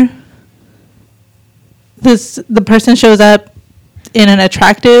 whenever the person shows up in an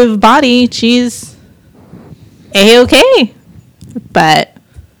attractive body, she's A-okay. But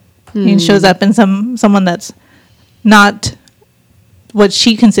he shows up in someone that's not what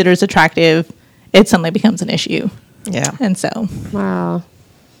she considers attractive, it suddenly becomes an issue. Yeah. And so, Wow.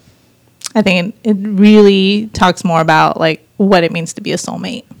 I think it really talks more about like what it means to be a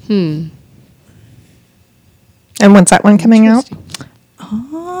soulmate. And when's that one coming out?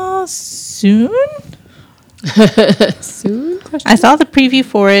 Soon? Soon? I saw the preview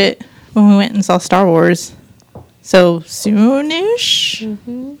for it when we went and saw Star Wars. So soonish.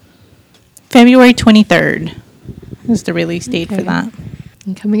 February 23rd is the release date for that.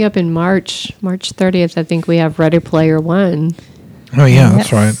 And coming up in March 30th, I think we have Ready Player One. Oh, yeah,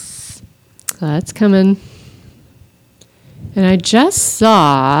 that's right. So that's coming. And I just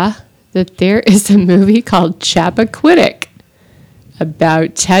saw that there is a movie called Chappaquiddick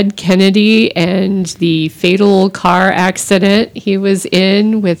about Ted Kennedy and the fatal car accident he was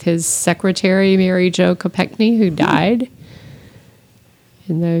in with his secretary, Mary Jo Kopechne, who died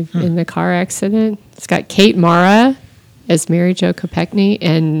in the car accident. It's got Kate Mara as Mary Jo Kopechne,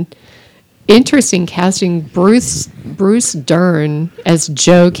 and interesting casting, Bruce Dern as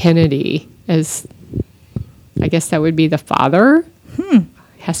Joe Kennedy, as I guess that would be the father.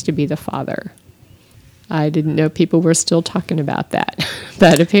 Has to be the father. I didn't know people were still talking about that,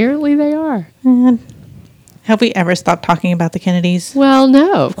 but apparently they are. Have we ever stopped talking about the Kennedys? Well,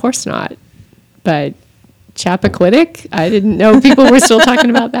 no, of course not. But Chappaquiddick, I didn't know people were still talking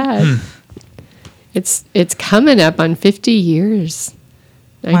about that. It's coming up on 50 years.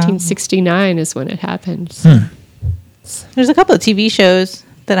 1969 is when it happened. There's a couple of TV shows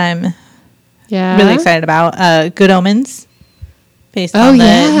that I'm Yeah. really excited about. Good Omens, based on the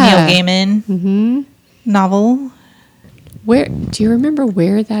Neil Gaiman novel. Where do you remember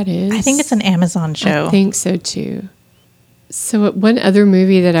where that is? I think it's an Amazon show. I think so too. So one other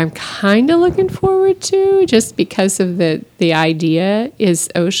movie that I'm kind of looking forward to, just because of the idea, is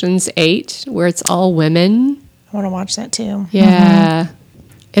Ocean's 8, where it's all women. I want to watch that too. Yeah.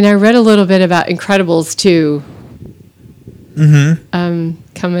 And I read a little bit about Incredibles 2.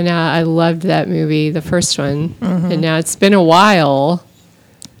 Coming out. I loved that movie, the first one. And now it's been a while.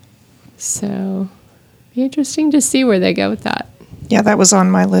 So be interesting to see where they go with that. Yeah, that was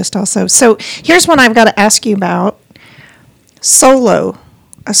on my list also. So here's one I've got to ask you about. Solo,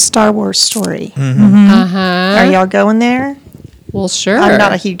 a Star Wars story. Are y'all going there? Well, sure. I'm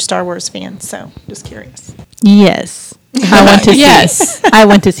not a huge Star Wars fan, so just curious. Yes. I want to see. I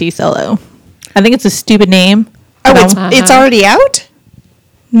went to see Solo. I think it's a stupid name. Oh, it's already out?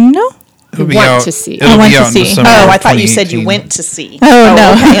 No. It'll be want out. to see. It'll I want be to out in see. December Oh, of I thought you said you 2018. went to see. Oh,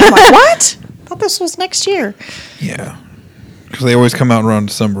 no. Okay. I'm like, what? I thought this was next year. Yeah, because they always come out around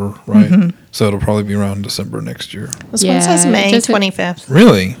December, right? So it'll probably be around December next year. This one says May 25th.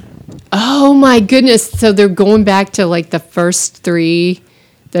 Really? Oh my goodness. So they're going back to like the first 3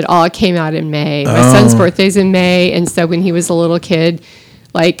 that all came out in May. My son's birthday's in May. And so when he was a little kid,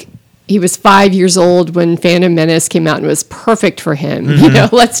 like he was 5 years old when Phantom Menace came out and it was perfect for him. You know,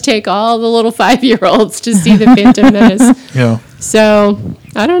 let's take all the little 5-year-olds to see the Phantom Menace. Yeah. So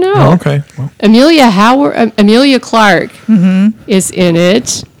I don't know. Oh, okay. Well. Emilia Clarke is in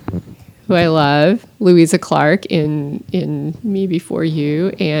it, who I love. Louisa Clark in Me Before You,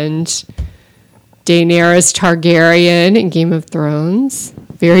 and Daenerys Targaryen in Game of Thrones.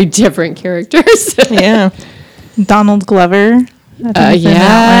 Very different characters. Yeah. Donald Glover.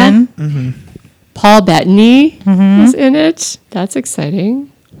 Yeah. Paul Bettany is in it. That's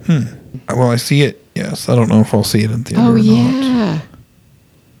exciting. Well, I see it. Yes. I don't know if I'll see it at the end or not.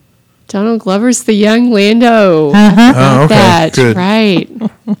 Donald Glover's the young Lando. Oh, okay. That. Good. Right.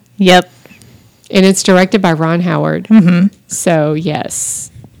 Yep. And it's directed by Ron Howard. So,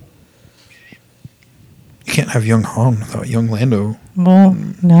 yes. You can't have young Han without young Lando. Well,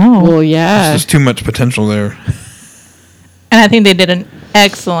 no. Well, yeah. There's just too much potential there. And I think they did an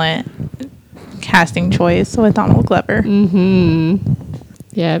excellent casting choice with Donald Glover.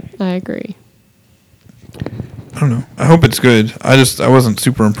 Yep, I agree. I don't know. I hope it's good. I wasn't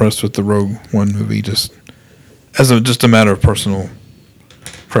super impressed with the Rogue One movie, just as a matter of personal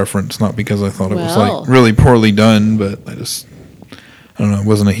preference, not because I thought it was like really poorly done, but I don't know. I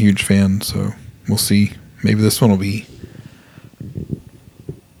wasn't a huge fan, so we'll see. Maybe this one will be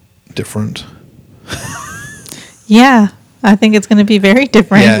different. Yeah, I think it's going to be very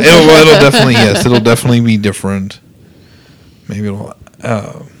different. Yeah, it'll definitely be different. Maybe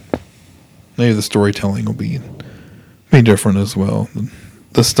maybe the storytelling will be different as well.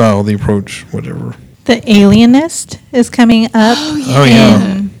 The style, the approach, whatever. The Alienist is coming up. Oh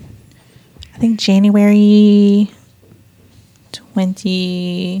yeah. I think January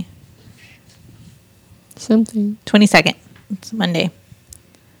 22nd. It's Monday.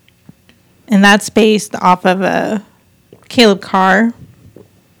 And that's based off of a Caleb Carr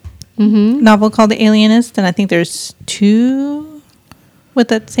novel called The Alienist. And I think there's 2 with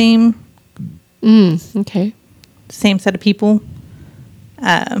that same same set of people.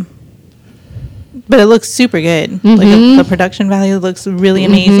 But it looks super good. Like the production value looks really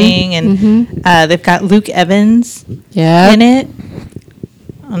amazing. And they've got Luke Evans in it.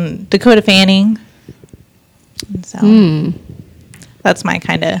 Dakota Fanning. And so that's my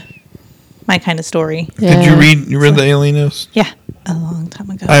kind of story. Yeah. Did you read The Alienist? Yeah, a long time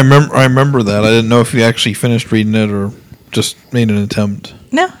ago. I remember that. I didn't know if you actually finished reading it or just made an attempt.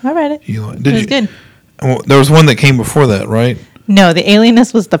 No, I read it. It was good. Well, there was one that came before that, right? No, The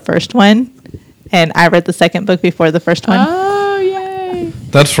Alienist was the first one, and I read the second book before the first one. Oh, yay.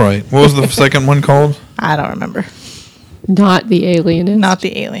 That's right. What was the second one called? I don't remember. Not The Alienist. Not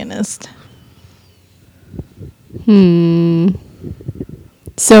The Alienist.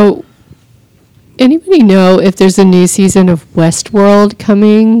 So, anybody know if there's a new season of Westworld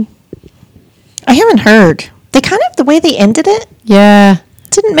coming? I haven't heard. They kind of, the way they ended it, yeah,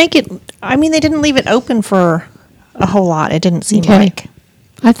 didn't make it, I mean, they didn't leave it open for a whole lot. It didn't seem like.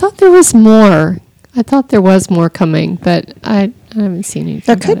 I thought there was more. I thought there was more coming, but I haven't seen anything.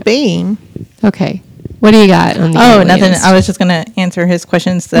 There could be. Okay. What do you got on the aliens? Nothing. I was just going to answer his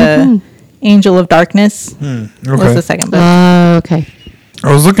questions. The Angel of Darkness was the second book. Okay.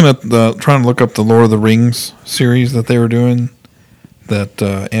 I was trying to look up the Lord of the Rings series that they were doing. That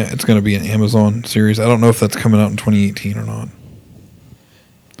it's going to be an Amazon series. I don't know if that's coming out in 2018 or not.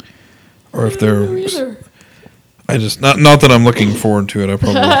 Or if they're... I just not that I'm looking forward to it. I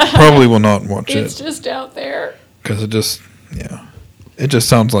probably will not watch it. It's just out there. Because it just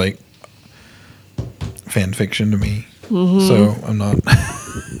sounds like fan fiction to me. So I'm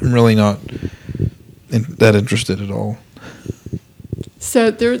really not that interested at all. So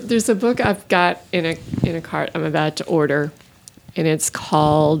there's a book I've got in a cart I'm about to order, and it's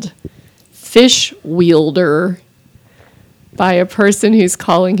called Fish Wielder by a person who's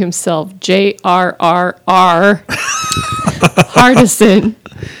calling himself J.R.R.R. Hardison.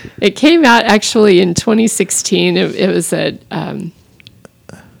 It came out actually in 2016. It was a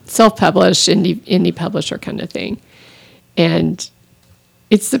self-published indie publisher kind of thing, and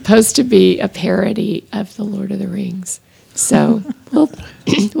it's supposed to be a parody of The Lord of the Rings. So we'll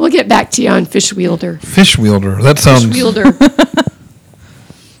get back to you on Fish Wielder. Fish Wielder. That sounds. Fish Wielder.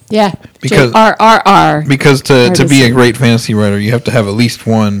 Yeah. Because J.R.R.R. Because to be a great fantasy writer, you have to have at least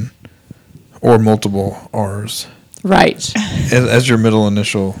one or multiple R's. Right. As your middle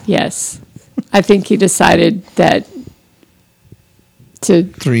initial. Yes. I think he decided that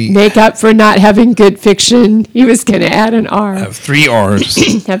to make up for not having good fiction, he was going to add an R. Have 3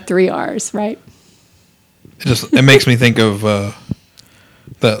 R's. Have 3 R's, right? It makes me think of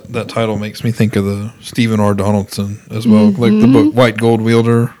that title makes me think of the Stephen R. Donaldson as well, like the book White Gold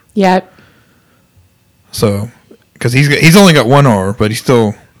Wielder. Yep. So, because he's only got 1 R, but he's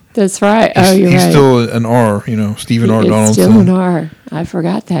still. That's right. Oh, you're right. He's still an R, Stephen R. Donaldson. Still an R. I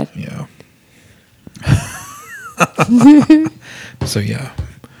forgot that. Yeah. So yeah,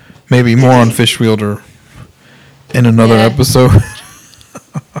 maybe more on Fish Wielder in another episode.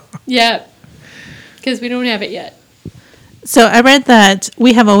 Yeah, because we don't have it yet. So I read that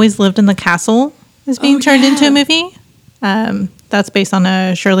We Have Always Lived in the Castle is being turned into a movie. That's based on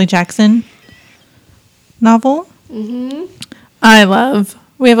a Shirley Jackson novel. Mm-hmm. I love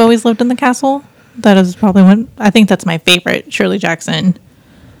We Have Always Lived in the Castle. That is probably I think that's my favorite Shirley Jackson.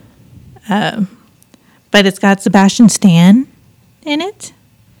 But it's got Sebastian Stan in it.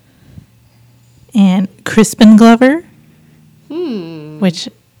 And Crispin Glover. Which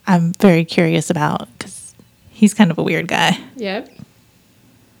I'm very curious about because he's kind of a weird guy. Yep.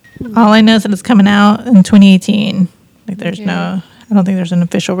 All I know is that it's coming out in 2018. Like I don't think there's an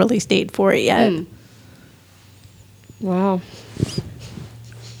official release date for it yet. Wow.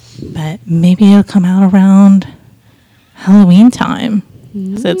 But maybe it'll come out around Halloween time.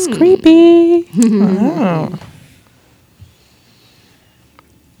 Because it's creepy. Oh.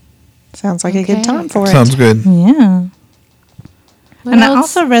 Sounds like a good time for it. Sounds good. Yeah. What and else? I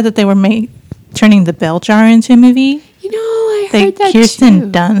also read that they were turning The Bell Jar into a movie. I heard that Kirsten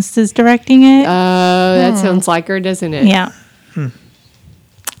too. Dunst is directing it. Oh, that sounds like her, doesn't it? Yeah.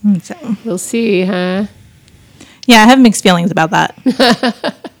 So, We'll see, huh? yeah, I have mixed feelings about that.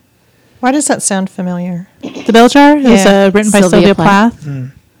 Why does that sound familiar? The Bell Jar is written by Sylvia Plath.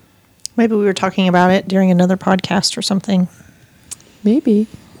 Maybe we were talking about it during another podcast or something. Maybe.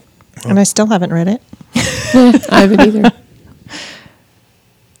 And I still haven't read it. I haven't either.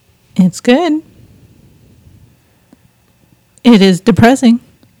 It's good. It is depressing.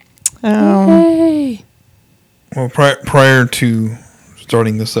 Hey. Well, prior to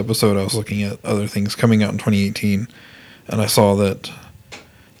starting this episode, I was looking at other things coming out in 2018, and I saw that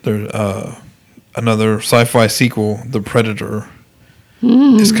there's another sci-fi sequel, The Predator,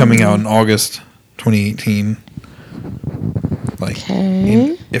 is coming out in August 2018.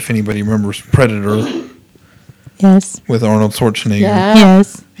 If anybody remembers Predator. Yes. With Arnold Schwarzenegger. Yeah.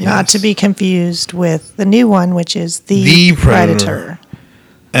 Yes. Not to be confused with the new one, which is The Predator.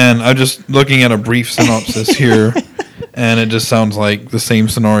 And I'm just looking at a brief synopsis here, and it just sounds like the same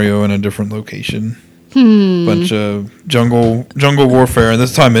scenario in a different location. Bunch of jungle warfare, and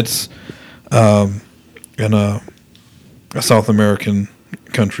this time it's in a South American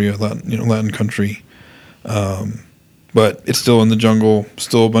country, a Latin country. But it's still in the jungle,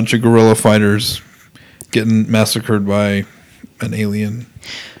 still a bunch of guerrilla fighters getting massacred by an alien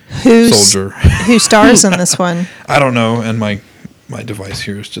soldier. Who stars in this one? I don't know, and my device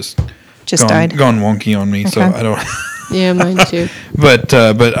here is just died. Gone wonky on me, so I don't. Yeah, mine too. But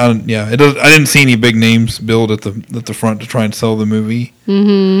it does. I didn't see any big names billed at the front to try and sell the movie.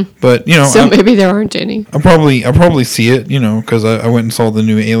 Mm-hmm. But so maybe there aren't any. I'll probably see it, because I went and saw the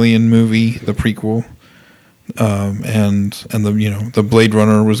new Alien movie, the prequel, and the Blade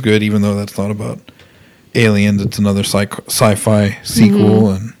Runner was good, even though that's not about aliens. It's another sci-fi sequel,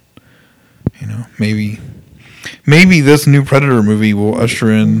 and maybe this new Predator movie will usher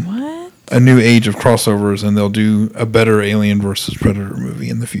in a new age of crossovers, and they'll do a better Alien versus Predator movie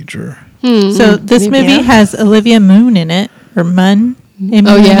in the future. So this movie has Olivia Munn in it, or Munn.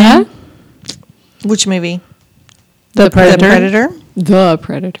 Oh yeah. Which movie? The Predator. The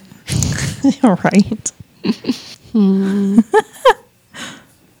Predator. All right.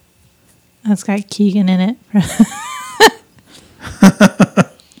 That's got Keegan in it.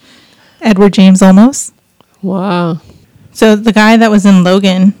 Edward James Olmos. Wow. So the guy that was in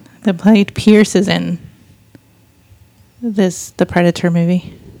Logan that played Pierce is in the Predator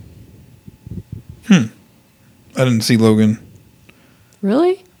movie. I didn't see Logan.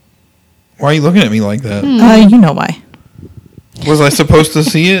 Really? Why are you looking at me like that? You know why. Was I supposed to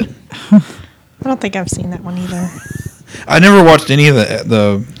see it? I don't think I've seen that one either. I never watched any of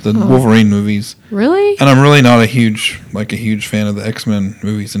the Wolverine movies. Really? And I'm really not a huge fan of the X-Men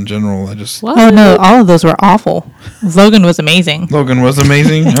movies in general. I just What? Oh no, all of those were awful. Logan was amazing. Logan was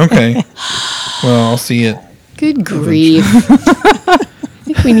amazing. Okay. Well, I'll see it. Good grief. I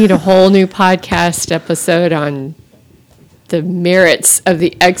think we need a whole new podcast episode on the merits of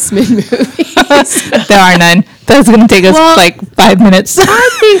the X-Men movies. There are none. That's going to take us like 5 minutes. I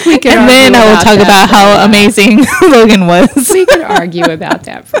think we could. And then I will talk about how amazing Logan was. We could argue about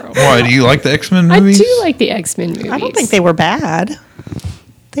that for a while. Why, do you like the X-Men movies? I do like the X-Men movies. I don't think they were bad.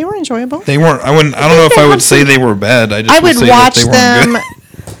 They were enjoyable. They weren't. I don't know if I would say they were bad. I would say watch that they them weren't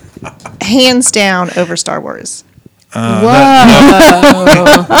good. hands down over Star Wars. Whoa!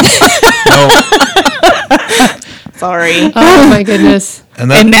 No. Sorry. Oh my goodness! And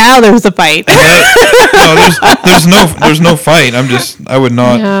now there's a fight. There's no fight. I would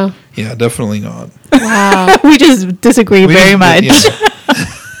not. No. Yeah, definitely not. Wow. We just disagree very much.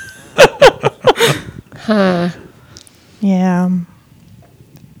 Huh. Yeah.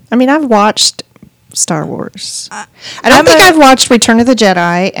 I mean, I've watched Star Wars. I don't think I've watched Return of the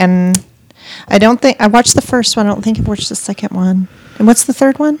Jedi, and I don't think I watched the first one. I don't think I've watched the second one. And what's the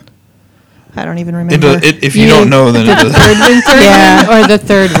third one? I don't even remember. If you don't know, then the third one or the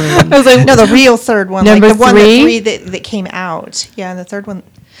third one? I was like, no, the real third one, Number like the three? that came out. Yeah, and the third one.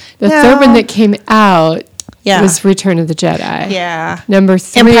 The third one that came out Yeah. was Return of the Jedi. Yeah. Number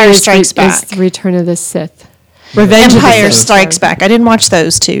 3 Empire is, Strikes Back. is the Return of the Sith. Revenge of the Empire Sith. Strikes Back. I didn't watch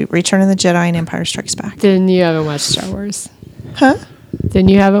those two. Return of the Jedi and Empire Strikes Back. Then you haven't watched Star Wars. Huh? Then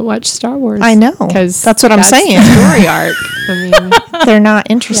you haven't watched Star Wars. I know. Because That's what I'm saying. The story arc. I mean, They're not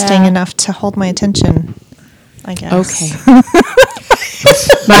interesting Yeah. enough to hold my attention, I guess. okay.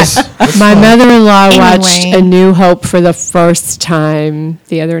 My mother-in-law watched Anyway. A New Hope for the first time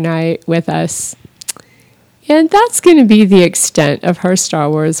the other night with us. And that's going to be the extent of her Star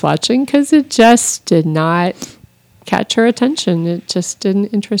Wars watching because it just did not catch her attention. It just didn't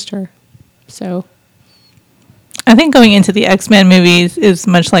interest her. So, I think going into the X-Men movies is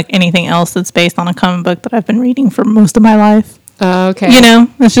much like anything else that's based on a comic book that I've been reading for most of my life. okay. You know,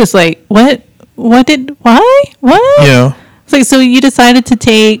 it's just like, why? What? Yeah. It's like, so you decided to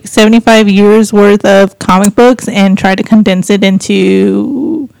take 75 years worth of comic books and try to condense it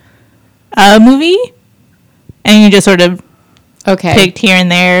into a movie? And you just sort of Okay. picked here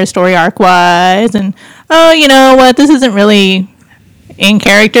and there, story arc wise, and oh, you know what? This isn't really in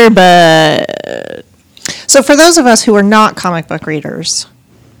character, but So for those of us who are not comic book readers,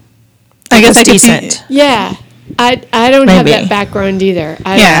 I guess it's I could decent. Yeah. I don't have Maybe. that background either.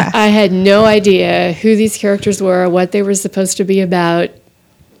 Yeah. I had no idea who these characters were, what they were supposed to be about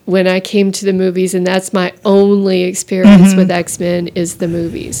when I came to the movies, and that's my only experience with X-Men is the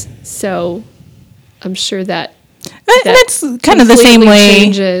movies. So I'm sure that that's kind of the same completely way.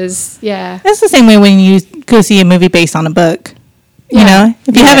 changes. Yeah. It's the same way when you go see a movie based on a book. You Yeah. know,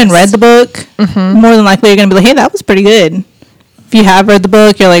 if you haven't read the book, more than likely you're going to be like, hey, that was pretty good. If you have read the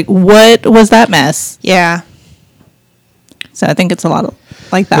book, you're like, what was that mess? Yeah. So I think it's a lot of,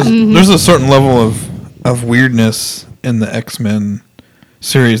 like that. There's a certain level of weirdness in the X-Men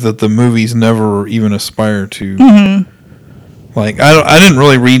series that the movies never even aspire to. Like I didn't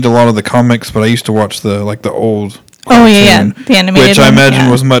really read a lot of the comics, but I used to watch the old. Oh, yeah, cartoon, the animated which I one, imagine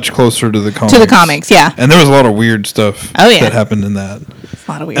yeah. was much closer to the comics. To the comics, yeah. And there was a lot of weird stuff Oh, yeah. that happened in that.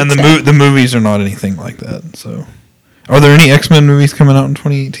 A lot of weird And stuff. the movies are not anything like that. So, are there any X-Men movies coming out in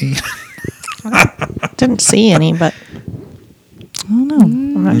 2018? Didn't see any, but I don't know.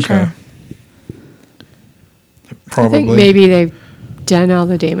 I'm not sure. Probably. I think maybe they've done all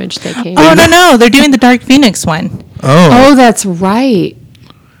the damage they can. Oh, no. They're doing the Dark Phoenix one, Oh, that's right.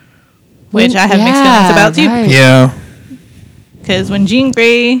 which I have mixed feelings about too. right. Yeah. Because when Jean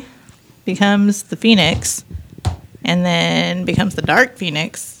Grey becomes the Phoenix and then becomes the Dark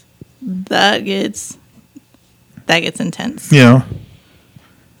Phoenix, that gets intense. Yeah.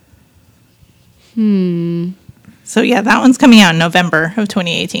 So yeah, that one's coming out in November of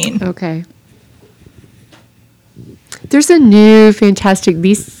 2018. Okay. There's a new Fantastic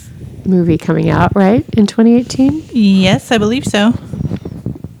Beasts movie coming out, right? In 2018? Yes, I believe so.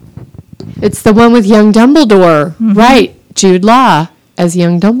 It's the one with young Dumbledore. Right. Jude Law as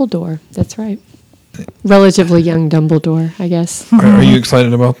young Dumbledore. That's right. Relatively young Dumbledore, I guess. Are you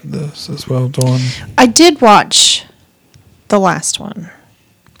excited about this as well, Dawn? I did watch the last one,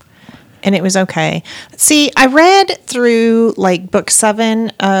 and it was okay. See, I read through like book 7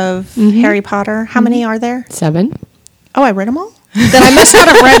 of Harry Potter. How many are there? 7. Oh, I read them all? Then I must not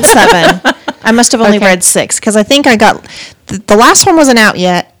have read 7. I must have only Okay. read 6 because I think I got the last one wasn't out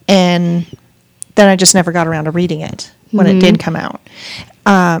yet, and then I just never got around to reading it when it did come out.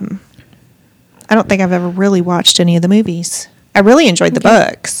 I don't think I've ever really watched any of the movies. I really enjoyed the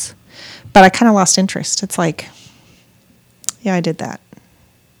books, but I kind of lost interest. It's like, yeah, I did that.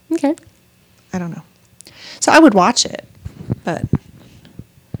 Okay. I don't know. So I would watch it, but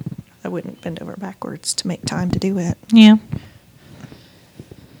I wouldn't bend over backwards to make time to do it. Yeah.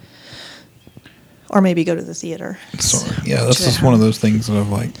 Or maybe go to the theater. Sorry. Yeah, that's just one of those things that I've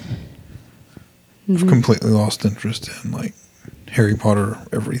like completely lost interest in, like Harry Potter,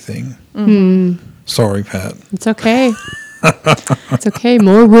 everything. Sorry, Pat. It's okay. It's okay.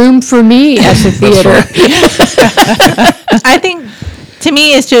 More room for me at the theater. I think, to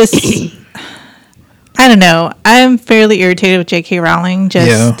me, it's just, I don't know. I'm fairly irritated with J.K. Rowling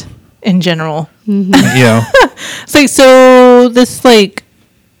just in general. Yeah. It's like, so this like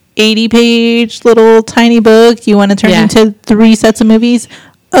 80-page little tiny book you want to turn into 3 sets of movies?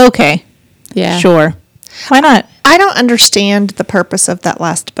 Okay. Yeah. Sure. Why not? I don't understand the purpose of that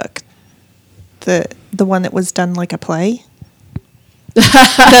last book. The one that was done like a play.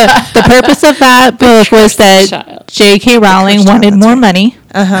 The purpose of that book was that J.K. Rowling wanted more money.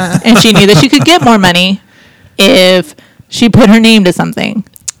 And she knew that she could get more money if she put her name to something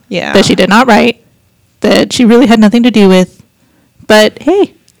that she did not write, that she really had nothing to do with. But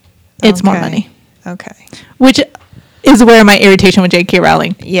hey, it's more money. Okay. Which is where my irritation with J.K.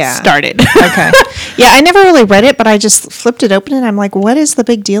 Rowling started. Okay. Yeah, I never really read it, but I just flipped it open and I'm like, what is the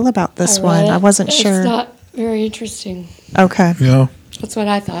big deal about this one? I wasn't sure. It's not very interesting. Okay. Yeah. That's what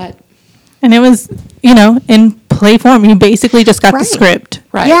I thought. And it was, in play form. You basically just got the script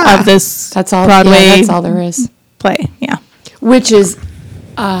of this Broadway that's all there is. Play. Yeah. Which is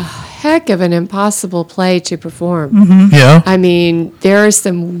a heck of an impossible play to perform. Yeah. I mean, there are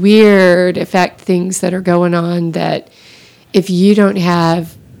some weird effect things that are going on that if you don't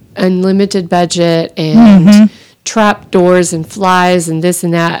have unlimited budget and trap doors and flies and this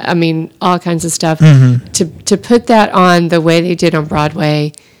and that, I mean, all kinds of stuff, to put that on the way they did on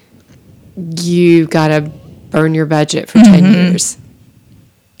Broadway, you got to burn your budget for 10 years,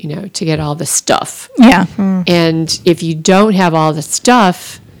 to get all the stuff. Yeah. And if you don't have all the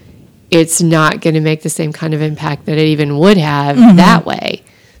stuff, it's not going to make the same kind of impact that it even would have that way.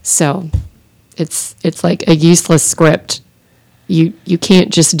 So it's like a useless script. You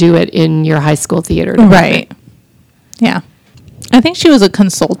can't just do it in your high school theater department. Right. Yeah. I think she was a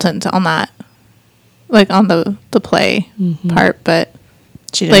consultant on that, like on the play part, but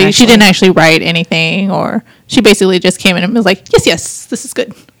she didn't actually write anything, or she basically just came in and was like, yes, this is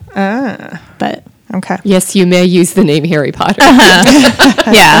good. But okay. Yes, you may use the name Harry Potter.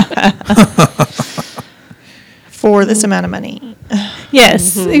 Yeah. For this amount of money.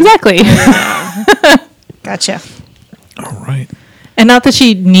 Yes, exactly. Gotcha. All right. And not that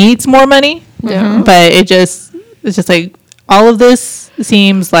she needs more money, but it's just like all of this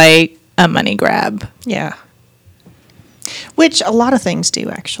seems like a money grab. Yeah. Which a lot of things do,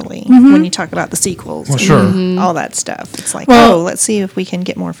 actually, when you talk about the sequels. Well, sure. All that stuff. It's like, Well, let's see if we can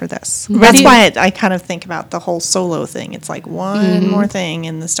get more for this. That's why I kind of think about the whole Solo thing. It's like one more thing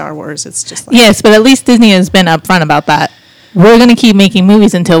in the Star Wars. It's just like... Yes, but at least Disney has been upfront about that. We're going to keep making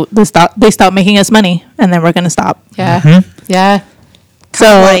movies until they stop making us money, and then we're going to stop. Yeah. Yeah. So,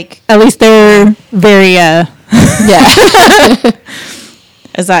 at least they're very... Yeah.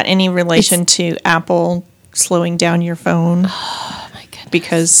 Is that any relation to Apple slowing down your phone? Oh, my goodness.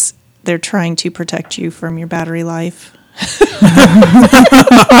 Because they're trying to protect you from your battery life.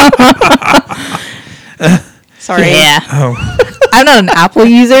 Sorry. Yeah. Oh. I'm not an Apple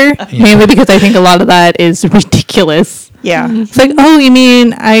user, mainly because I think a lot of that is ridiculous. Yeah. It's like, oh, you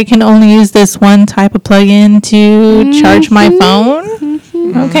mean I can only use this one type of plug-in to charge my phone?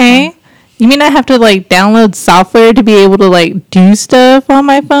 Okay. You mean I have to like download software to be able to like do stuff on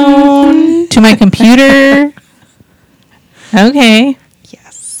my phone to my computer? Okay.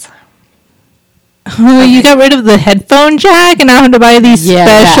 Yes. Oh, you got rid of the headphone jack, and now I have to buy these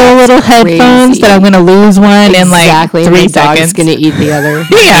special little headphones that I'm going to lose one in like 3 seconds. Dog's going to eat the other.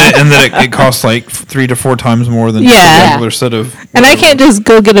 Yeah. And then it costs like 3 to 4 times more than a regular set of... Whatever. And I can't just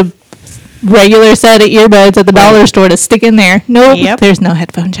go get a regular set of earbuds at the dollar store to stick in there. Nope, there's no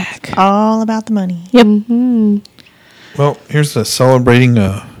headphone jack. All about the money. Yep. Well, here's the celebrating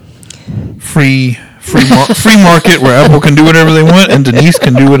a free market where Apple can do whatever they want and Denise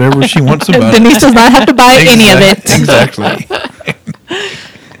can do whatever she wants about Denise does not have to buy any of it. Exactly.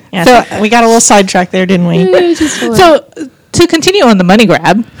 Yeah, so we got a little sidetracked there, didn't we? So to continue on the money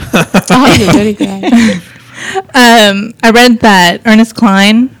grab, I read that Ernest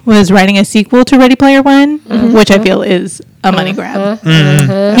Cline was writing a sequel to Ready Player One, which I feel is a money grab.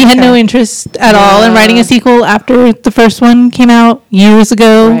 He had no interest at all in writing a sequel after the first one came out years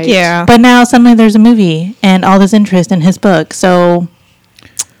ago. Right. Yeah. But now suddenly there's a movie and all this interest in his book. So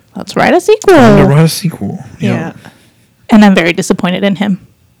let's write a sequel. To write a sequel. Yeah. And I'm very disappointed in him.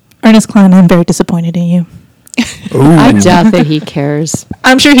 Ernest Cline, I'm very disappointed in you. I doubt that he cares.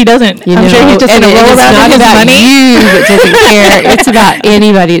 I'm sure he doesn't. I'm sure he's just going to roll around in his money. You that doesn't care. It's about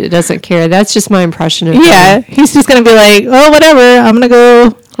anybody that doesn't care. That's just my impression of him. Yeah, he's just going to be like, oh, whatever. I'm going to go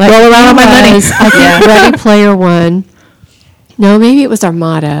roll around on my money. I think Ready Player One. No, maybe it was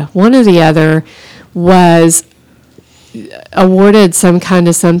Armada. One or the other was awarded some kind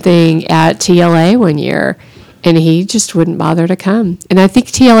of something at TLA one year, and he just wouldn't bother to come. And I think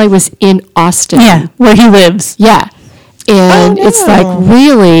TLA was in Austin. Yeah, where he lives. Yeah. And it's like,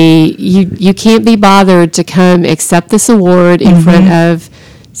 really, you can't be bothered to come accept this award in front of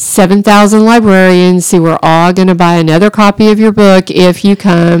 7,000 librarians who are all going to buy another copy of your book if you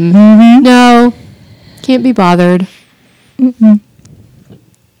come. No, can't be bothered.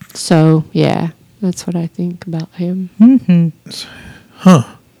 So, yeah, that's what I think about him. Huh.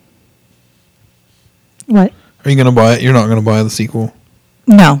 What? Are you going to buy it? You're not going to buy the sequel?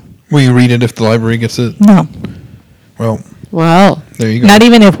 No. Will you read it if the library gets it? No. Well, there you go. Not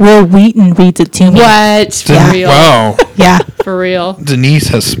even if Will Wheaton reads it to me. What? For real? Wow. Yeah. For real. Denise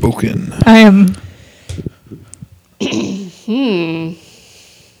has spoken. I am. You've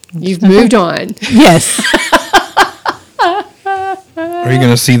moved on. Yes. Are you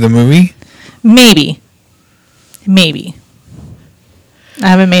going to see the movie? Maybe. I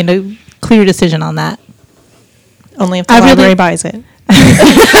haven't made a clear decision on that. Only if the library buys it.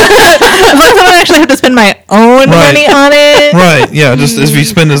 As long as I don't actually have to spend my own money on it. Right, yeah, just if you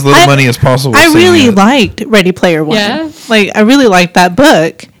spend as little money as possible. I really liked Ready Player One. Yeah. Like, I really liked that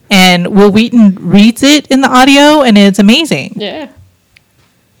book. And Will Wheaton reads it in the audio, and it's amazing. Yeah.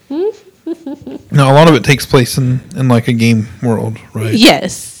 No, a lot of it takes place in like a game world, right?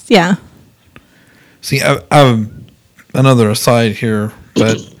 Yes, yeah. See, I have another aside here,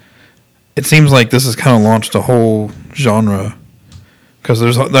 but it seems like this has kind of launched a whole genre. Because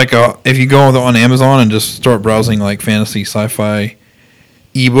there's like if you go on Amazon and just start browsing like fantasy sci-fi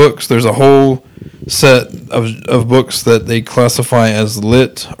ebooks, there's a whole set of books that they classify as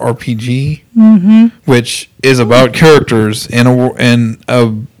lit RPG, which is about characters in a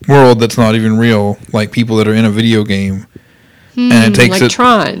world that's not even real, like people that are in a video game. And it takes like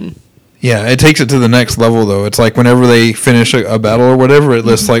Tron. Yeah, it takes it to the next level, though. It's like whenever they finish a battle or whatever, it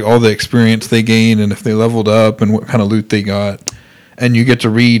lists like all the experience they gained and if they leveled up and what kind of loot they got. And you get to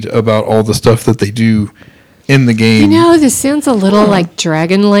read about all the stuff that they do in the game. You know, this sounds a little like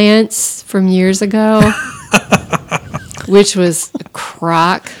Dragonlance from years ago, which was a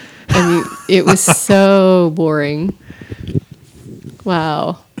crock. I mean, it was so boring.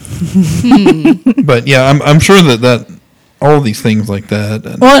 Wow. But yeah, I'm sure that all these things like that.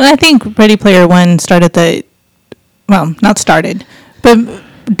 And well, and I think Ready Player One not started, but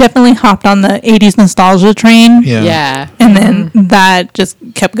definitely hopped on the 80s nostalgia train. Yeah. And then that just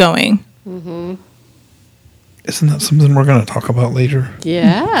kept going. Isn't that something we're going to talk about later?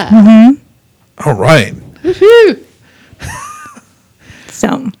 Yeah. All right. Woohoo. So.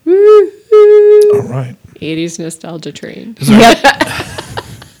 All right. 80s nostalgia train.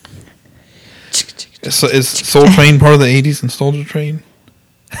 Is Soul Train part of the 80s nostalgia train?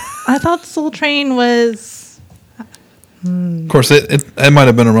 I thought Soul Train was... Of course, it might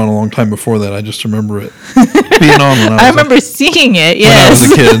have been around a long time before that. I just remember it being on when I remember seeing it, yes.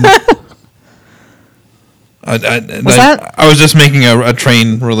 When I was a kid. I was just making a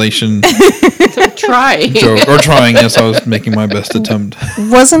train relation joke. Or trying, yes, I was making my best attempt.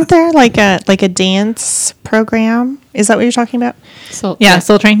 Wasn't there like a dance program? Is that what you're talking about? Soul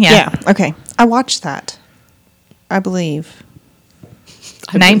Train, yeah. Yeah, okay. I watched that, I believe.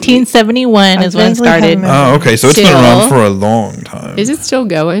 1971 is when it started. Oh, okay. So it's been around for a long time. Is it still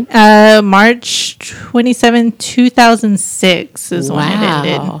going? March 27, 2006 is when it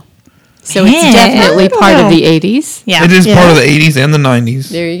ended. So it's definitely part of the 80s? Yeah. It is part of the 80s and the 90s.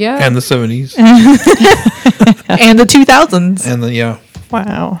 There you go. And the 70s. And the 2000s. And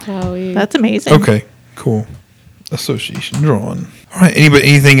Wow. That's amazing. Okay, cool. Association drawn. All right.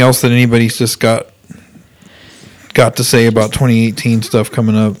 Anything else that anybody's just got to say about 2018 stuff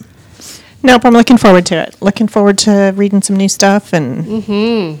coming up? Nope, I'm looking forward to it. Looking forward to reading some new stuff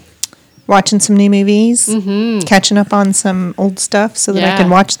and watching some new movies, catching up on some old stuff so that I can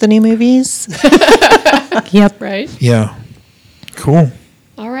watch the new movies. Yep. Right. Yeah. Cool.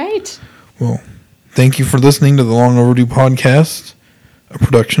 All right. Well, thank you for listening to the Long Overdue Podcast, a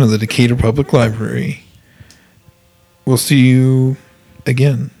production of the Decatur Public Library. We'll see you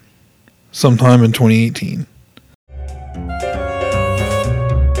again sometime in 2018.